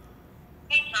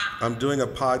 I'm doing a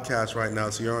podcast right now,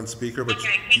 so you're on speaker, but Okay,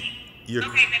 then can you call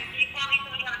me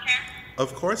so we have a chat?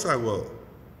 Of course I will.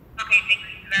 Okay,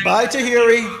 thank you. Bye,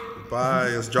 Tahiri. Bye.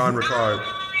 It's John Ricard.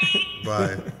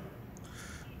 Bye.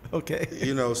 Okay.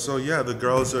 So yeah, the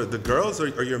girls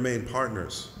are your main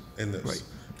partners in this. Right.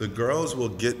 The girls will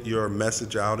get your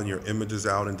message out and your images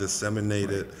out and disseminate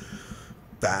it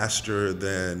faster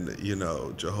than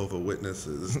Jehovah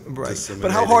Witnesses. Right.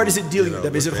 But how hard is it dealing with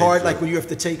them? Is it hard, like when you have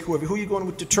to take who are you going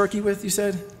with to Turkey with? You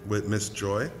said with Miss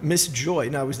Joy. Miss Joy.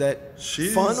 Now, is that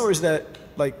fun, or is that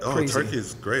like crazy? Turkey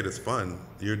is great. It's fun.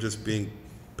 You're just being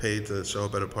paid to show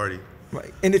up at a party.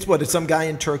 Right. And it's what? It's some guy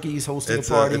in Turkey who's hosting a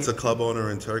party? It's a club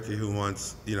owner in Turkey who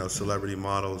wants, celebrity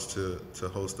models to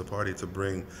host a party, to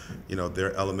bring,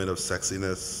 their element of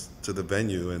sexiness to the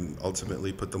venue and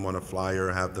ultimately put them on a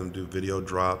flyer, have them do video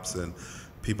drops, and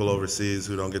people overseas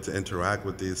who don't get to interact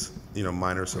with these,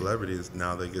 minor celebrities,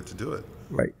 now they get to do it.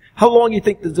 Right. How long do you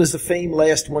think does the fame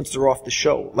last once they're off the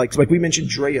show? Like we mentioned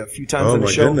Drea a few times on the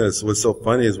show. Oh, my goodness. What's so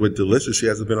funny is with Delicious, she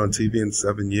hasn't been on TV in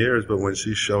 7 years, but when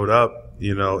she showed up,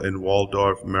 in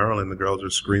Waldorf, Maryland, the girls were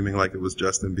screaming like it was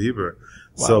Justin Bieber.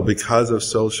 Wow. So because of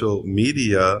social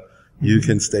media, you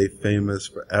can stay famous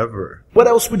forever. What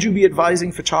else would you be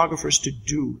advising photographers to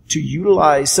do to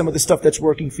utilize some of the stuff that's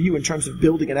working for you in terms of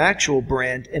building an actual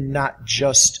brand and not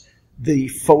just the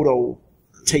photo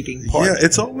taking part? Yeah,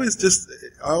 it's always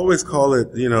I always call it,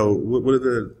 what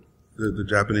do the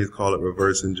Japanese call it,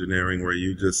 reverse engineering, where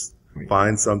you just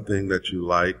find something that you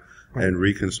like and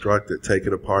reconstruct it, take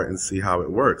it apart and see how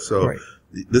it works. So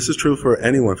this is true for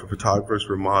anyone, for photographers,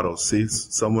 for models. See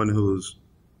someone who's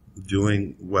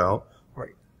doing well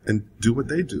and do what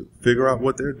they do. Figure out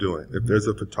what they're doing. If there's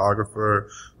a photographer,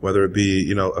 whether it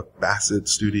be, a Bassett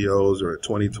Studios or a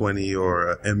 2020 or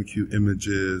a MQ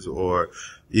Images or,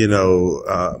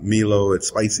 Milo at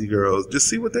Spicy Girls, just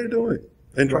see what they're doing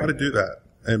and try to do that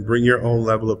and bring your own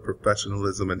level of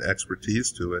professionalism and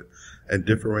expertise to it and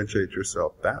differentiate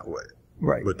yourself that way.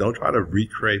 Right. But don't try to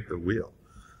recreate the wheel.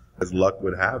 As luck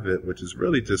would have it, which is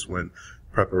really just when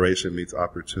preparation meets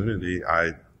opportunity,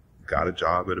 I got a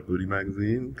job at a booty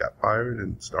magazine, got fired,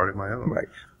 and started my own. Right.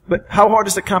 But how hard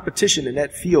is the competition in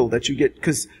that field that you get?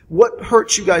 Because what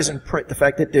hurts you guys in print? The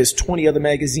fact that there's 20 other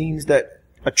magazines that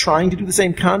are trying to do the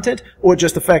same content, or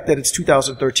just the fact that it's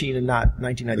 2013 and not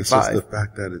 1995? It's just the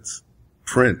fact that it's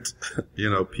print.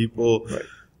 People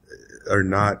are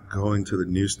not going to the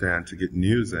newsstand to get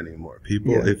news anymore.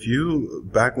 People,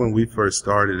 back when we first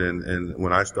started and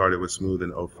when I started with Smooth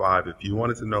in 05, if you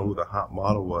wanted to know who the hot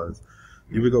model was,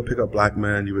 you would go pick up Black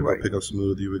Man, you would go pick up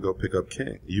Smooth, you would go pick up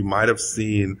King. You might have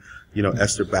seen,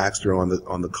 Esther Baxter on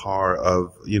the car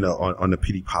of, on the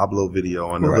Petey Pablo video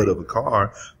on the hood of a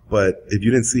car. But if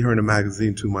you didn't see her in a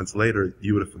magazine 2 months later,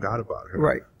 you would have forgot about her.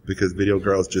 Right. Because video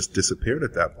girls just disappeared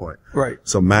at that point. Right.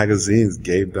 So magazines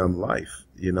gave them life,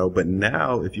 but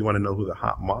now if you want to know who the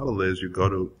hot model is, you go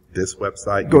to this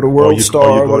website. Go to World Star.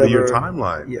 Or you go to your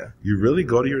timeline. Yeah. You really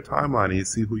go to your timeline and you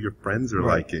see who your friends are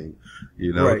liking,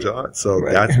 John. So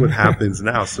that's what happens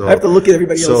now. So I have to look at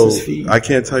everybody else's feed. I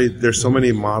can't tell you, there's so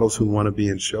many models who want to be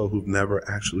in show who've never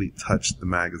actually touched the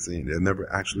magazine. They've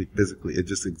never actually physically, it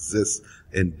just exists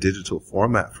in digital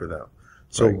format for them.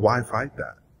 So why fight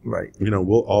that? Right.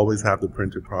 We'll always have the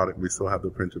printed product. We still have the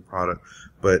printed product.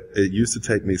 But it used to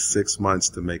take me 6 months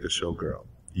to make a showgirl.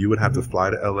 You would have to fly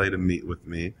to LA to meet with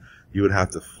me. You would have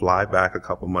to fly back a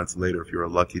couple months later if you were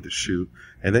lucky to shoot.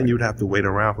 And then you would have to wait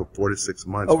around for 4 to 6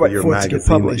 months for your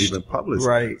magazine to even publish.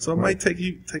 Right. So it might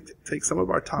take some of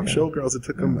our top showgirls. It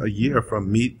took them a year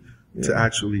from meet to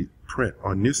actually print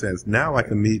on newsstands. Now I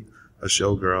can meet a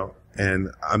showgirl. And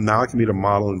now I can meet a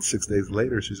model and 6 days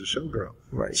later she's a showgirl.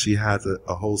 Right. She has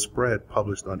a whole spread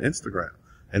published on Instagram.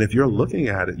 And if you're looking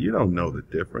at it, you don't know the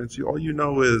difference. All you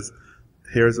know is,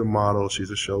 here's a model, she's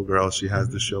a showgirl, she has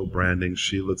the show branding,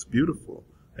 she looks beautiful.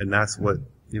 And that's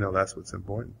that's what's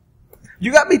important.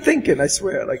 You got me thinking, I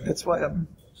swear. That's why I'm...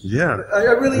 Yeah. I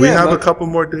really We have a couple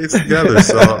more days together,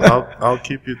 so I'll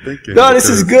keep you thinking. No, this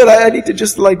is good. I need to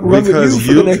just run with you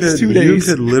for the next 2 days.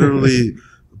 You could literally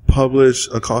publish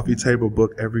a coffee table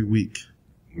book every week.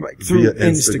 Right. Via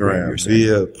Instagram,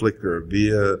 via Flickr,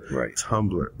 via right.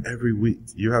 Tumblr, every week.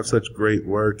 You have such great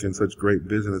work and such great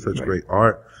business, such great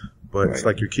art, but it's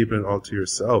like you're keeping it all to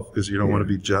yourself because you don't want to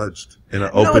be judged in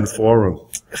an open forum.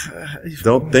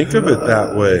 Don't think of it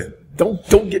that way.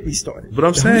 Don't get me started. But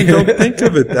I'm saying don't think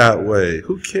of it that way.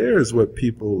 Who cares what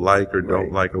people like or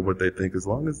don't like or what they think as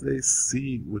long as they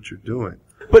see what you're doing.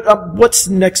 But what's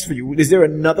next for you? Is there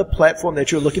another platform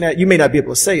that you're looking at? You may not be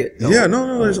able to say it. Yeah,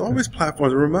 no. There's always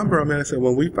platforms. Remember, I said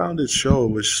when we founded Show,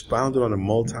 it was founded on a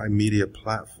multimedia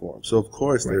platform. So, of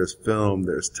course, there's film,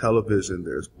 there's television,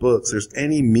 there's books, there's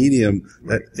any medium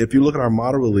that, if you look at our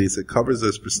model release, it covers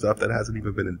us for stuff that hasn't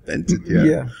even been invented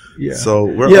yet. Yeah. So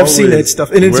I've seen that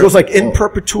stuff. And it goes in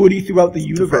perpetuity throughout the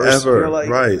universe. Forever,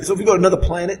 right. So if we go to another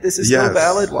planet, this is still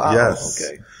valid? Wow. Yes.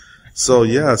 Okay. So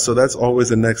that's always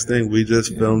the next thing. We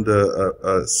just filmed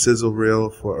a sizzle reel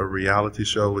for a reality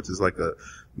show, which is like a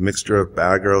mixture of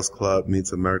Bad Girls Club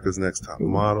meets America's Next Top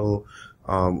Model.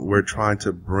 We're trying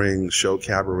to bring Show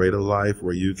Cabaret to life,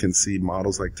 where you can see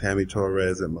models like Tammy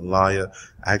Torres and Malaya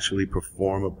actually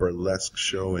perform a burlesque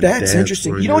show and That's dance.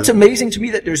 interesting. You know what's amazing to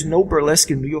me? That there's no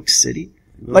burlesque in New York City.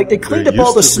 Like they cleaned up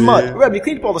all the smut. Right, they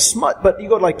cleaned up all the smut, but you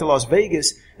go to Las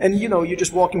Vegas and you're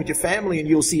just walking with your family and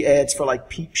you'll see ads for like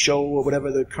Peep Show or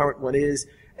whatever the current one is.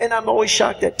 And I'm always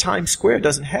shocked that Times Square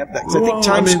doesn't have that. Because I think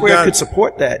Times Square could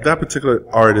support that. That particular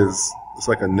art it's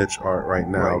like a niche art right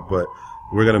now, but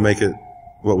we're going to make it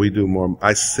what we do more.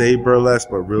 I say burlesque,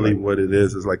 but really what it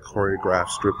is like choreographed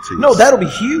striptease. No, that'll be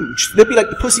huge. They'd be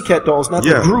like the Pussycat Dolls, not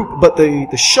the group, but the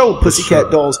show Pussycat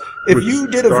Dolls. If you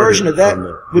did a version of that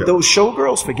with those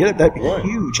showgirls, forget it. That'd be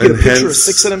huge. Get a picture of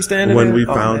 6 of them standing there. When we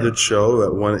founded Show,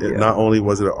 not only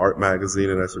was it an art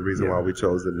magazine, and that's the reason why we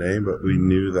chose the name, but we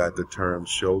knew that the term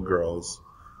showgirls.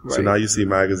 Right. So now you see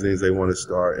magazines, they want to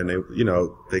start, and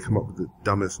they come up with the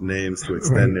dumbest names to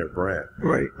extend their brand.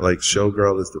 Right. Like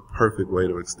Showgirl is the perfect way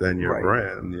to extend your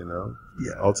brand,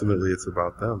 Yeah. Ultimately, it's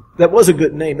about them. That was a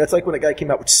good name. That's like when a guy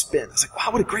came out with Spin. It's like,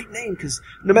 wow, what a great name, because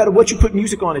no matter what you put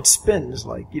music on, it spins.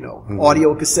 Like,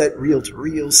 audio cassette,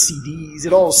 reel-to-reel, CDs,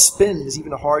 it all spins.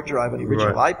 Even a hard drive on the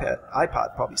original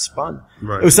iPod probably spun.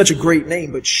 Right. It was such a great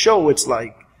name, but Show, it's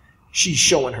like, she's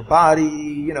showing her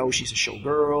body, she's a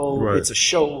showgirl. Right. It's a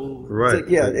show. Right. It's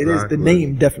like, exactly. It is. The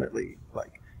name definitely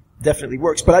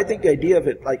works. But I think the idea of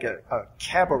it like a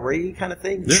cabaret kind of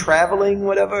thing, traveling,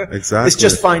 whatever. Exactly. It's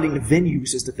just finding the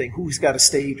venues is the thing. Who's got a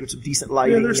stage with some decent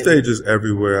lighting? Yeah, there's stages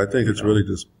everywhere. I think it's really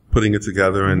just putting it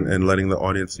together and letting the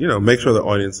audience, make sure the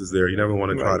audience is there. You never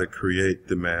want to try to create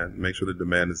demand. Make sure the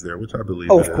demand is there, which I believe.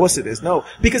 Oh, of course it is. No,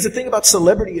 because the thing about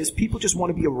celebrity is people just want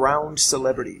to be around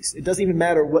celebrities. It doesn't even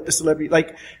matter what the celebrity,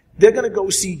 like, they're going to go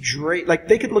see Dre, like,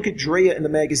 they could look at Drea in the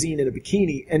magazine in a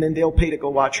bikini, and then they'll pay to go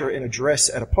watch her in a dress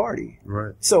at a party.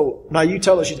 Right. So, now you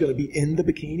tell her she's going to be in the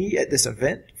bikini at this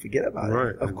event, forget about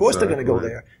it. Of course they're going to go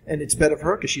there. And it's better for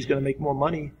her because she's going to make more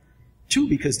money, too,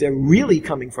 because they're really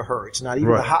coming for her. It's not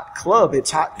even a hot club.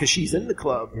 It's hot because she's in the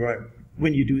club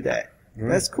when you do that.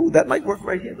 That's cool. That might work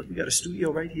right here. Look, we got a studio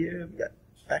right here. We got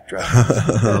backdrop.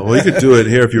 Well, you could do it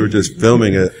here if you were just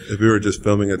filming it. If you were just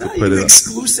filming it to put it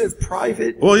exclusive,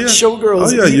 private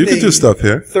showgirls. Oh, yeah, you could do stuff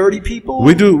here. 30 people.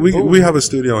 We do. We have a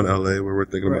studio in LA where we're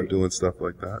thinking about doing stuff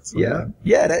like that. So,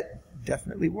 yeah, that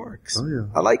definitely works. Oh, yeah.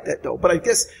 I like that, though. But I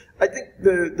think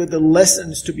the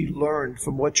lessons to be learned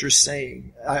from what you're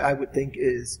saying, I would think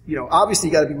is, obviously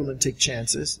you got to be willing to take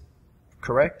chances,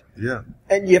 correct? Yeah.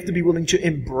 And you have to be willing to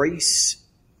embrace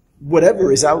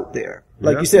whatever is out there.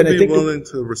 Like you said, I think willing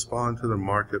to respond to the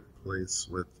marketplace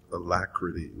with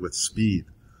alacrity, with speed.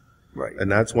 Right.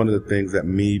 And that's one of the things that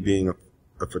me being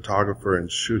a photographer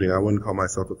and shooting, I wouldn't call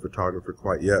myself a photographer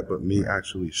quite yet, but me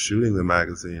actually shooting the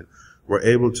magazine, we're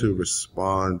able to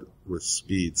respond with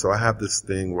speed. So I have this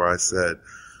thing where I said,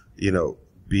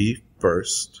 be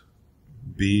first,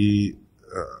 be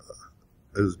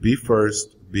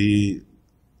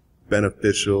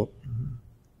beneficial,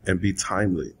 and be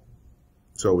timely.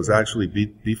 So it was actually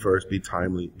be first, be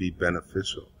timely, be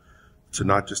beneficial, to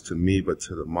not just to me, but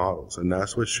to the models. And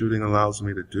that's what shooting allows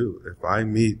me to do. If I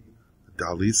meet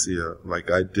Dalicia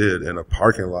like I did in a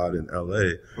parking lot in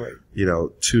LA,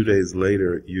 2 days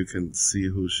later, you can see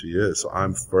who she is. So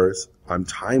I'm first. I'm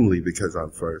timely because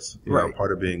I'm first.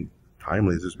 Part of being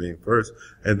timely is just being first.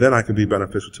 And then I can be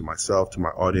beneficial to myself, to my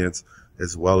audience,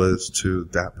 as well as to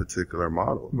that particular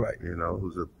model. Right.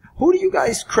 Who do you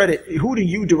guys credit? Who do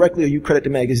you directly or you credit the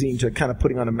magazine to kind of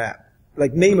putting on a map?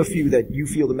 Like, name a few that you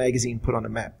feel the magazine put on the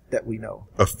map that we know.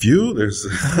 A few?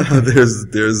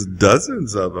 There's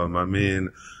dozens of them. I mean,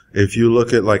 if you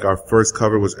look at, like, our first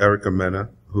cover was Erica Mena,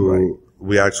 who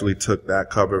we actually took that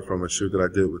cover from a shoot that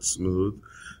I did with Smooth.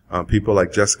 People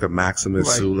like Jessica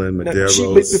Maximus, Sulin,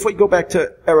 Medeiros. Before you go back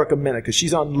to Erica Mena, because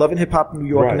she's on Love and Hip Hop New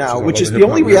York now, which is the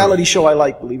only reality show I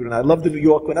like, believe it or not. I love the New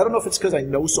York one. I don't know if it's because I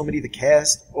know so many of the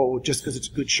cast or just because it's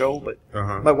a good show, but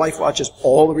my wife watches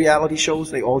all the reality shows.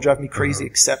 They all drive me crazy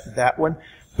except that one.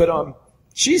 But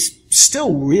she's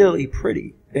still really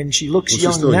pretty. And she looks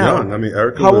young still now. Young. I mean,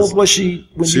 Erica How old was she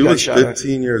when you guys shot her? She was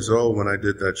 15 years old when I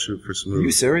did that shoot for Smooth. Are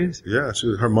you serious? Yeah,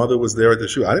 her mother was there at the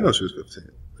shoot. I didn't know she was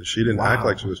 15. She didn't act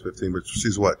like she was 15, but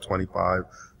she's 25,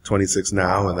 26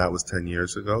 now, and that was 10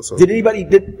 years ago. So did anybody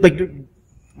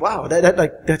wow,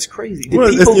 that's crazy.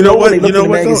 Did people know when they looked at the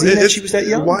magazine that she was that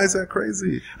young? Why is that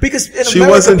crazy? Because in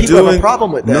America, people have a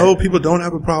problem with that. No, people don't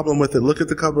have a problem with it. Look at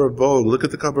the cover of Vogue. Look at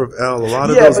the cover of Elle. A lot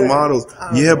of those models.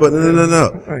 But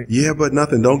no. Right. Yeah, but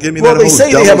nothing. Don't give me that whole double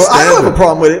standard. I don't have a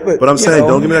problem with it. But I'm saying,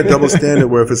 don't give me that double standard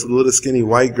where if it's a little skinny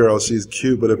white girl, she's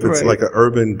cute, but if it's like an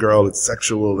urban girl, it's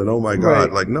sexual, and oh my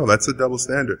God. Like, no, that's a double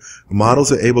standard.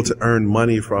 Models are able to earn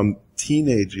money from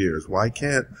teenage years. Why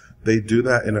can't they do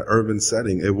that in an urban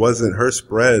setting. It wasn't, her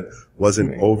spread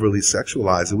wasn't overly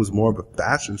sexualized. It was more of a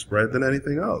fashion spread than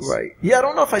anything else. Right. Yeah, I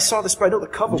don't know if I saw the spread. I know the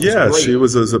cover was great. It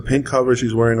was a pink cover.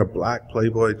 She's wearing a black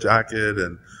Playboy jacket,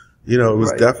 and it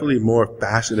was definitely more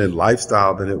fashion and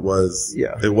lifestyle than it was.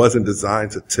 Yeah. It wasn't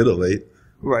designed to titillate.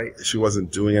 Right. She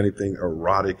wasn't doing anything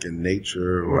erotic in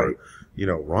nature or,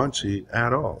 raunchy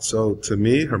at all. So to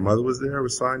me, her mother was there,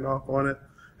 was signed off on it.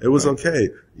 It was okay.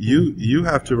 You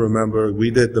have to remember,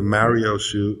 we did the Mario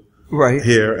shoot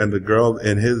here, and the girl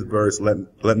in his verse,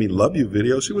 Let Me Love You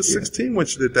video, she was 16 when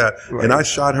she did that. Right. And I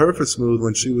shot her for Smooth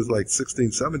when she was like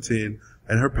 16, 17,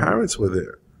 and her parents were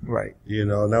there. Right.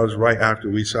 And that was right after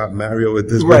we shot Mario at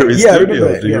this very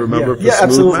studio. Do you remember? For Smooth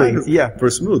absolutely. Magazine? For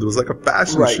Smooth. It was like a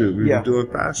fashion shoot. We were doing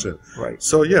fashion. Right.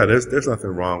 So there's nothing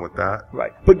wrong with that.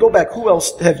 Right. But go back, who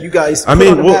else have you guys put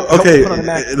on the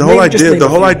map? The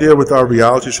whole idea with our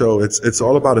reality show, it's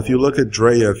all about, if you look at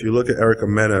Drea, if you look at Erica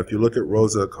Mena, if you look at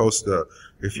Rosa Acosta,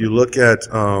 if you look at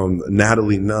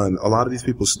Natalie Nunn, a lot of these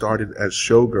people started as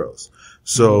showgirls.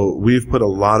 So we've put a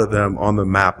lot of them on the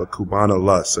map, a Cubana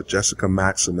Lust, a Jessica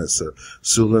Maximus, a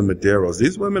Sulin Medeiros.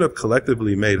 These women have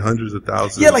collectively made hundreds of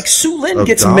thousands. Yeah, like Sulin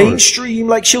gets mainstream,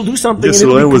 like she'll do something. Yeah,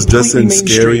 Sulin was just in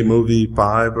Scary Movie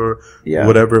 5 or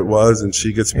whatever it was, and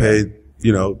she gets paid,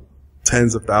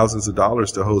 tens of thousands of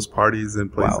dollars to host parties in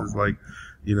places like,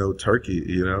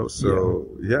 Turkey,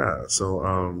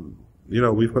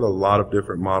 so we put a lot of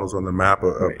different models on the map.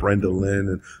 Brenda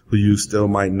Lynn, who you still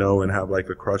might know and have like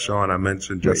a crush on. I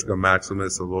mentioned Jessica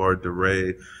Maximus, Allure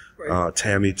DeRay,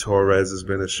 Tammy Torres has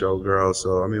been a showgirl.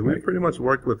 So, we pretty much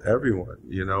worked with everyone,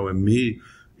 and me,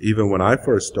 even when I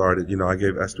first started, I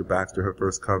gave Esther Baxter her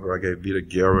first cover. I gave Vita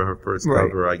Guerra her first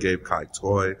cover. I gave Kai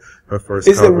Toy her first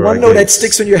cover. Is there one note that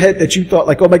sticks in your head that you thought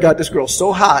like, oh my God, this girl's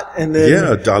so hot? And then.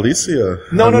 Yeah,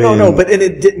 Dalicia. No, but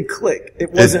it didn't click.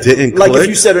 It wasn't. It didn't like click? If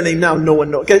you said her name now, no one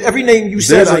knows. Every name you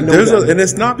said, I know. And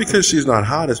it's not because she's not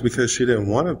hot. It's because she didn't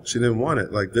want it. She didn't want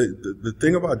it. Like the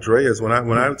thing about Drea is when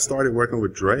I started working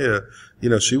with Drea,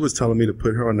 she was telling me to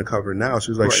put her on the cover now.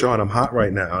 She was like, Sean, I'm hot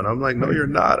right now. And I'm like, no, you're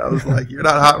not. I was like, you're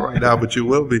not hot right now, but you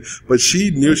will be. But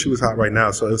she knew she was hot right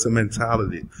now. So it was a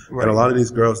mentality. Right. And a lot of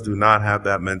these girls do not have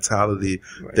that mentality.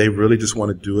 Right. They really just want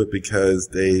to do it because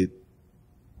they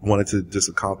wanted to just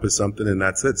accomplish something, and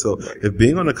that's it. So if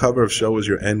being on the cover of Show is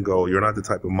your end goal, you're not the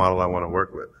type of model I want to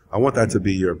work with. I want that to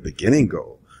be your beginning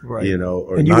goal. Right.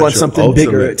 Or and you want something ultimate.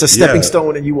 Bigger. It's a stepping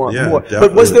stone and you want more. Definitely.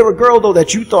 But was there a girl though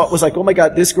that you thought was like, oh my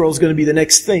God, this girl's going to be the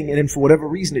next thing, and then for whatever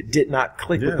reason it did not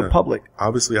click with the public?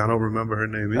 Obviously I don't remember her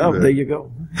name either. Oh, there you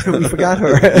go. We forgot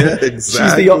her.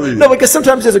 Exactly. No, because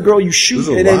sometimes there's a girl you shoot.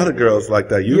 There's a lot of girls like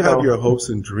that. You have your hopes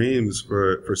and dreams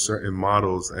for certain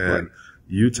models, and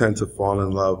you tend to fall in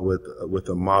love with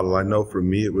a model. I know for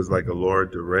me it was like Allure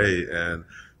DeRay, and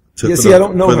I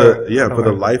don't know her. For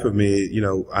the life of me,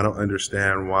 I don't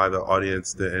understand why the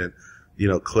audience didn't,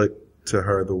 click to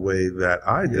her the way that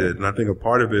I did. And I think a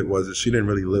part of it was that she didn't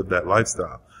really live that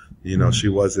lifestyle. She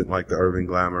wasn't like the urban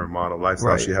glamour model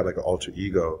lifestyle. She had like an alter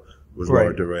ego, was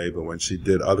Laura DeRay, but when she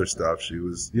did other stuff, she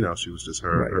was, she was just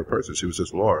her person. She was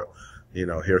just Laura,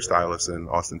 hairstylist in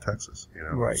Austin, Texas,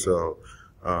 So,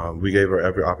 we gave her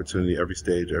every opportunity, every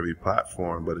stage, every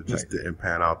platform, but it just didn't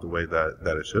pan out the way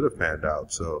that it should have panned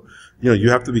out. So, you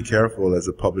have to be careful as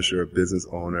a publisher, a business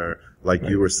owner. Like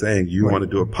you were saying, you want to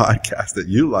do a podcast that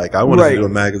you like. I wanted to do a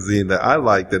magazine that I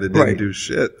like that it didn't do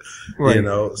shit.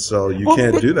 So you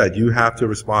can't do that. You have to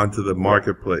respond to the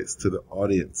marketplace, to the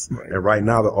audience. And right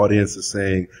now the audience is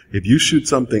saying, if you shoot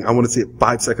something, I want to see it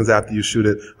 5 seconds after you shoot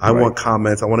it. I want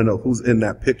comments. I want to know who's in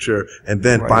that picture. And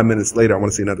then 5 minutes later, I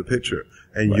want to see another picture.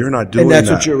 And you're not doing that. And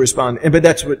that's what you're responding. But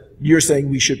that's what you're saying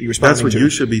we should be responding to. That's what you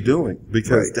should be doing,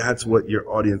 because that's what your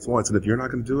audience wants. And if you're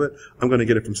not going to do it, I'm going to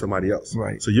get it from somebody else.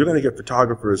 So you're going to get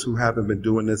photographers who haven't been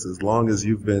doing this as long as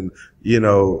you've been,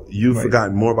 you've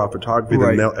forgotten more about photography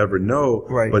than they'll ever know.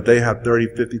 But they have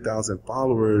 30, 50,000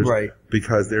 followers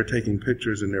because they're taking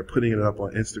pictures and they're putting it up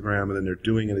on Instagram, and then they're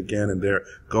doing it again, and they're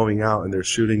going out and they're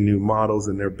shooting new models,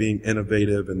 and they're being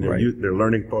innovative, and they're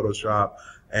learning Photoshop.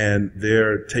 And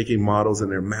they're taking models and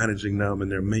they're managing them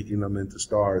and they're making them into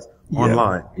stars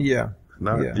online.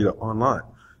 Online.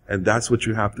 And that's what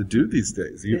you have to do these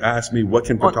days. You ask me, what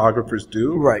can photographers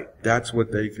do? That's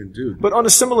what they can do. But on a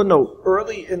similar note,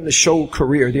 early in the show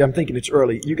career, I'm thinking it's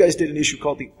early, you guys did an issue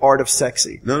called The Art of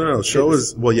Sexy. No.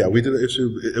 We did an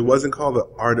issue. It wasn't called The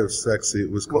Art of Sexy.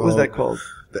 It was called. What was that called?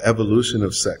 The Evolution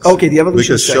of Sexy. Okay, The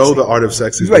Evolution of Sexy. Because The Art of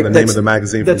Sexy has been the name of the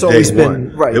magazine from day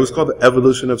one. Right. It was called The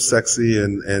Evolution of Sexy,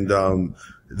 and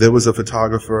there was a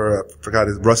photographer, I forgot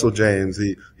his, Russell James.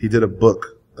 He did a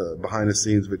book, behind the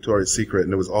scenes Victoria's Secret,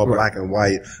 and it was all black and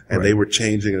white, and they were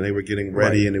changing and they were getting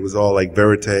ready, and it was all like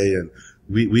verite, and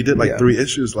we did like 3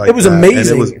 issues like that. It was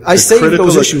amazing. And it was I saved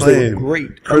those issues. They were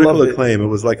great. Critical acclaim. It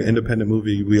was like an independent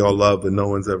movie we all love that no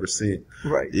one's ever seen.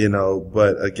 Right. You know,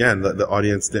 but again, the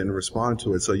audience didn't respond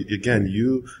to it. So again,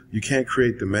 you can't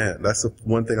create demand. That's the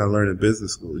one thing I learned in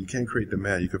business school. You can't create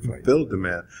demand. You can fulfill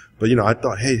demand. But you know, I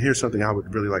thought, hey, here's something I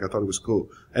would really like. I thought it was cool.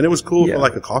 And it was cool for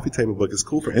like a coffee table book. It's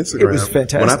cool for Instagram. It was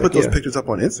fantastic. When I put those pictures up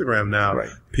on Instagram now,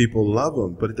 people love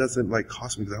them, but it doesn't like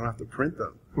cost me because I don't have to print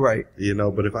them. Right. You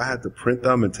know, but if I had to print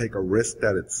them and take a risk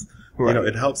that it's, you know,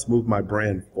 it helps move my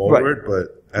brand forward,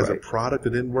 but as a product, it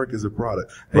didn't work as a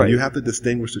product. And you have to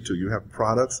distinguish the two. You have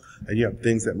products and you have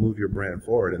things that move your brand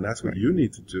forward. And that's what you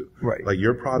need to do. Right. Like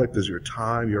your product is your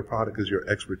time. Your product is your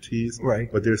expertise.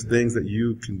 Right. But there's things that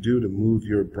you can do to move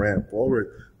your brand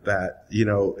forward that, you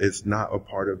know, is not a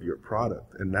part of your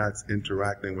product. And that's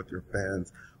interacting with your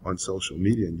fans on social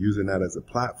media and using that as a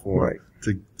platform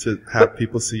to have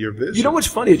people see your vision. You know what's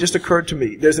funny? It just occurred to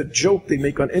me. There's a joke they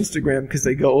make on Instagram because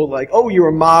they go like, oh, you're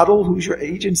a model. Who's your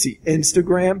agency?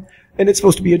 Instagram. And it's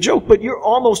supposed to be a joke, but you're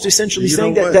almost essentially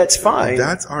saying that that's fine.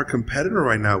 That's our competitor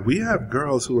right now. We have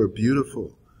girls who are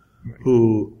beautiful.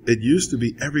 Who it used to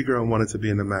be every girl wanted to be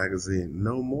in a magazine.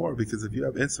 No more, because if you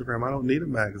have Instagram, I don't need a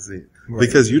magazine.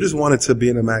 Because you just wanted to be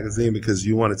in a magazine because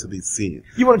you wanted to be seen.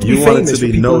 You wanted to be famous, to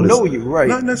be people noticed. Know you, right?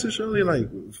 Not necessarily like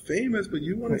famous, but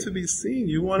you wanted to be seen.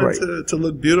 You wanted to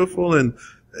look beautiful, and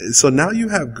so now you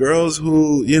have girls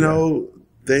who, you know,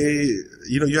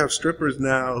 you have strippers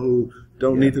now who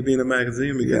don't need to be in a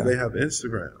magazine because they have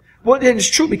Instagram. Well, and it's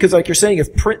true because, like you're saying,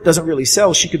 if print doesn't really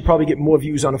sell, she could probably get more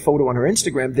views on a photo on her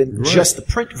Instagram than just the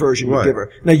print version would give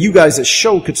her. Now, you guys as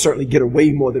show could certainly get away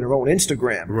more than her own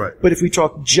Instagram. Right. But if we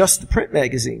talk just the print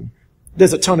magazine,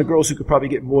 there's a ton of girls who could probably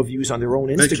get more views on their own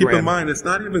Instagram. And keep in mind, it's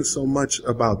not even so much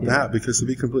about that, because to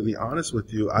be completely honest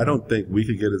with you, I don't think we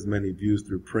could get as many views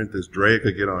through print as Dre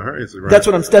could get on her Instagram. That's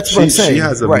what I'm saying. She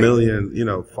has a million, you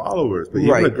know, followers, but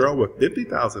even a girl with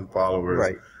 50,000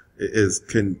 followers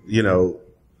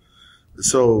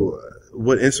so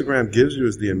what Instagram gives you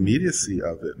is the immediacy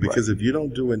of it. Because if you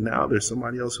don't do it now, there's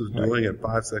somebody else who's doing it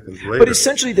 5 seconds later. But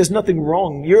essentially, there's nothing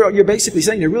wrong. You're basically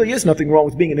saying there really is nothing wrong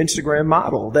with being an Instagram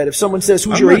model. That if someone says,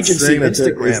 who's your agency on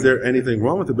Instagram? Is there anything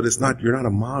wrong with it? But it's not, you're not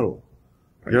a model.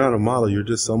 You're not a model. You're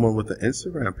just someone with an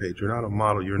Instagram page. You're not a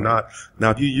model. You're not. Now,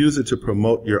 if you use it to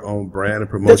promote your own brand and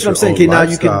promote your own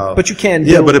lifestyle. But you can.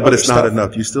 Yeah, but it's not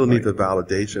enough. You still need the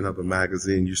validation of a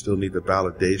magazine. You still need the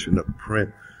validation of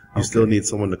print. You still need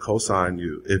someone to co-sign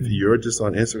you. If you're just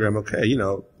on Instagram, okay, you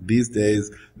know, these days,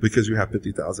 because you have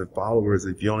 50,000 followers,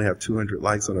 if you only have 200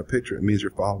 likes on a picture, it means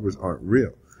your followers aren't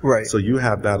real. Right. So you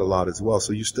have that a lot as well.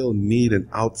 So you still need an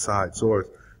outside source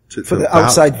for the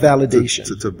outside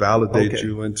validation. To validate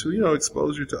you and to, you know,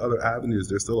 expose you to other avenues.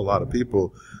 There's still a lot of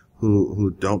people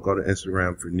who don't go to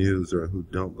Instagram for news or who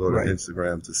don't go to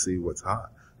Instagram to see what's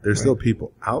hot. There's still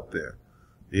people out there.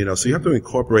 You know, so you have to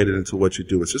incorporate it into what you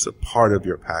do. It's just a part of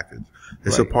your package.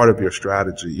 It's a part of your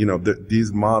strategy. You know,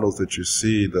 these models that you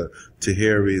see, the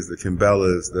Tahiris, the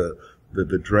Kimbellas, the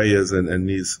Dreas and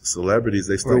these celebrities,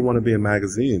 they still want to be in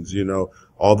magazines. You know,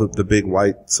 all the big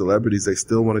white celebrities, they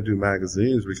still want to do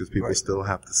magazines because people still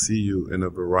have to see you in a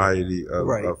variety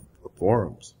of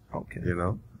forums. Okay. You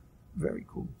know? Very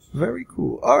cool. Very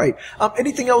cool. All right.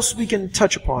 Anything else we can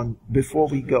touch upon before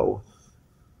we go?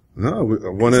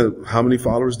 No, how many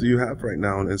followers do you have right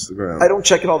now on Instagram? I don't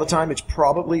check it all the time. It's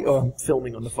probably, I'm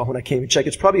filming on the phone. I can't even check.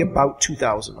 It's probably about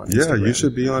 2,000 on Instagram. Yeah, you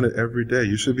should be on it every day.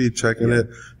 You should be checking it.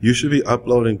 You should be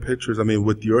uploading pictures. I mean,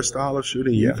 with your style of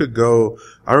shooting, you could go,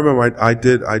 I remember I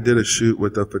did a shoot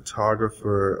with a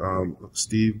photographer,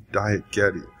 Steve Diet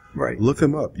Getty. Right. Look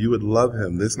him up. You would love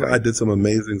him. This guy did some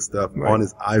amazing stuff on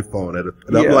his iPhone.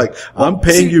 And I'm like, I'm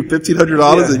paying you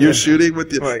 $1,500 and you're shooting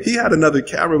with your, he had another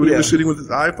camera, but he was shooting with his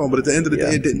iPhone. But at the end of the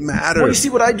day, it didn't matter. Well, you see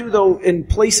what I do though, in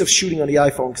place of shooting on the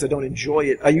iPhone, because I don't enjoy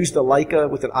it, I use the Leica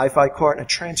with an iFi card and I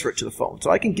transfer it to the phone.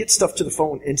 So I can get stuff to the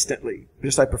phone instantly.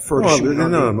 Just I prefer shooting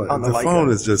on the Leica. Phone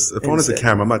is just, the phone is a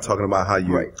camera. I'm not talking about how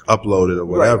you upload it or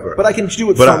whatever. But I can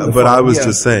do it from the phone. But I was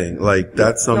just saying, like,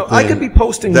 that's something. No, I could be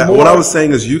posting more. What I was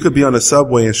saying is you could be on the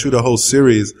subway and shoot a whole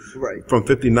series from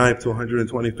 59th to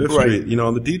 125th Street, you know,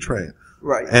 on the D train.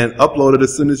 Right. And upload it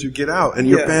as soon as you get out. And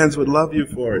your fans would love you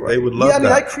for it. They would love that. I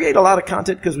mean, I create a lot of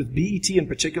content because with BET in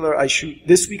particular,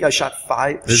 this week I shot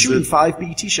 5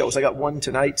 BET shows. I got one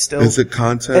tonight still. Is it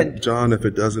content, John, if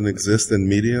it doesn't exist in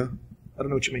media? I don't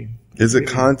know what you mean. Is it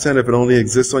content if it only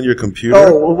exists on your computer?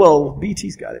 Oh, well,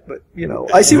 BT's got it, but,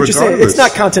 I see what you're saying. It's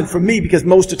not content for me because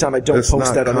most of the time I don't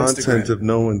post that on Instagram. It's not content if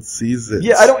no one sees it.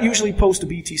 Yeah, I don't usually post the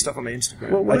BT stuff on my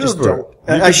Instagram. Well, I just don't.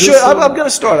 I should. I'm going to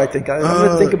start, I think. I'm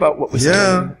going to think about what was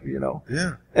saying,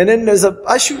 Yeah. And then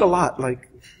I shoot a lot. Like,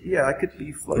 I could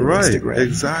be flooding Instagram. Right,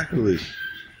 exactly.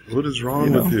 What is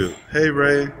wrong with you? Hey,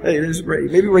 Ray. Hey, there's Ray.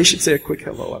 Maybe Ray should say a quick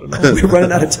hello. I don't know. We're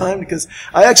running out of time because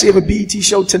I actually have a BET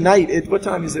show tonight. What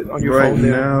time is it on your phone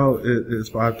there? Right now, it's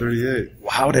 5:38.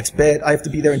 Wow, that's bad. I have to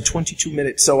be there in 22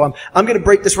 minutes. So I'm going to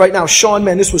break this right now. Sean,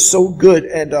 man, this was so good.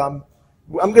 And I'm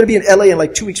going to be in LA in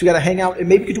like 2 weeks. We got to hang out. And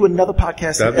maybe we could do another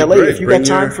podcast in LA great. if you got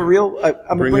time for real.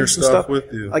 I'm going to bring some stuff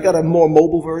with you. I got a more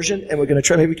mobile version. And we're going to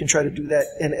try, maybe we can try to do that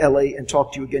in LA and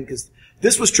talk to you again because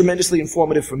this was tremendously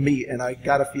informative for me, and I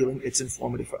got a feeling it's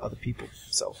informative for other people.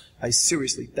 So I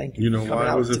seriously thank you. You know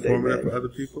why it was informative for other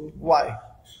people? Why?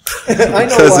 I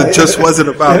know because why. It just wasn't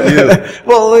about you.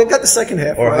 Well, I got the second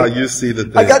half or right. how you see the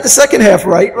thing. I got the second half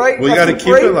right? Well, you got to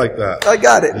keep it like that. I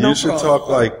got it. You should talk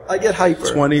like I get hyper.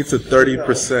 20 to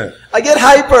 30%. I get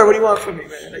hyper. What do you want from me,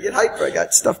 man? I get hyper. I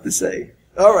got stuff to say.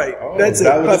 All right, that's it.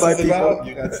 Bye-bye, people.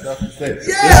 You got stuff to say.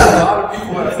 Yeah! A lot of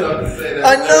people have stuff to say.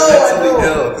 I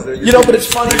know. But it's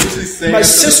funny. My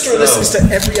sister listens to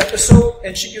every episode,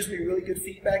 and she gives me really good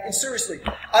feedback. And seriously,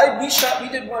 we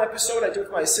did one episode. I did it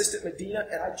with my assistant, Medina,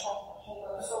 and I talked the whole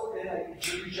episode, and I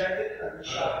rejected it, and I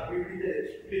reshot it. We redid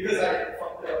it because I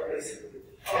fucked it up, basically.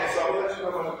 Okay, so I'll let you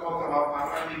know when it comes out. I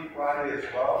might be Friday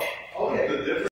as well. Okay.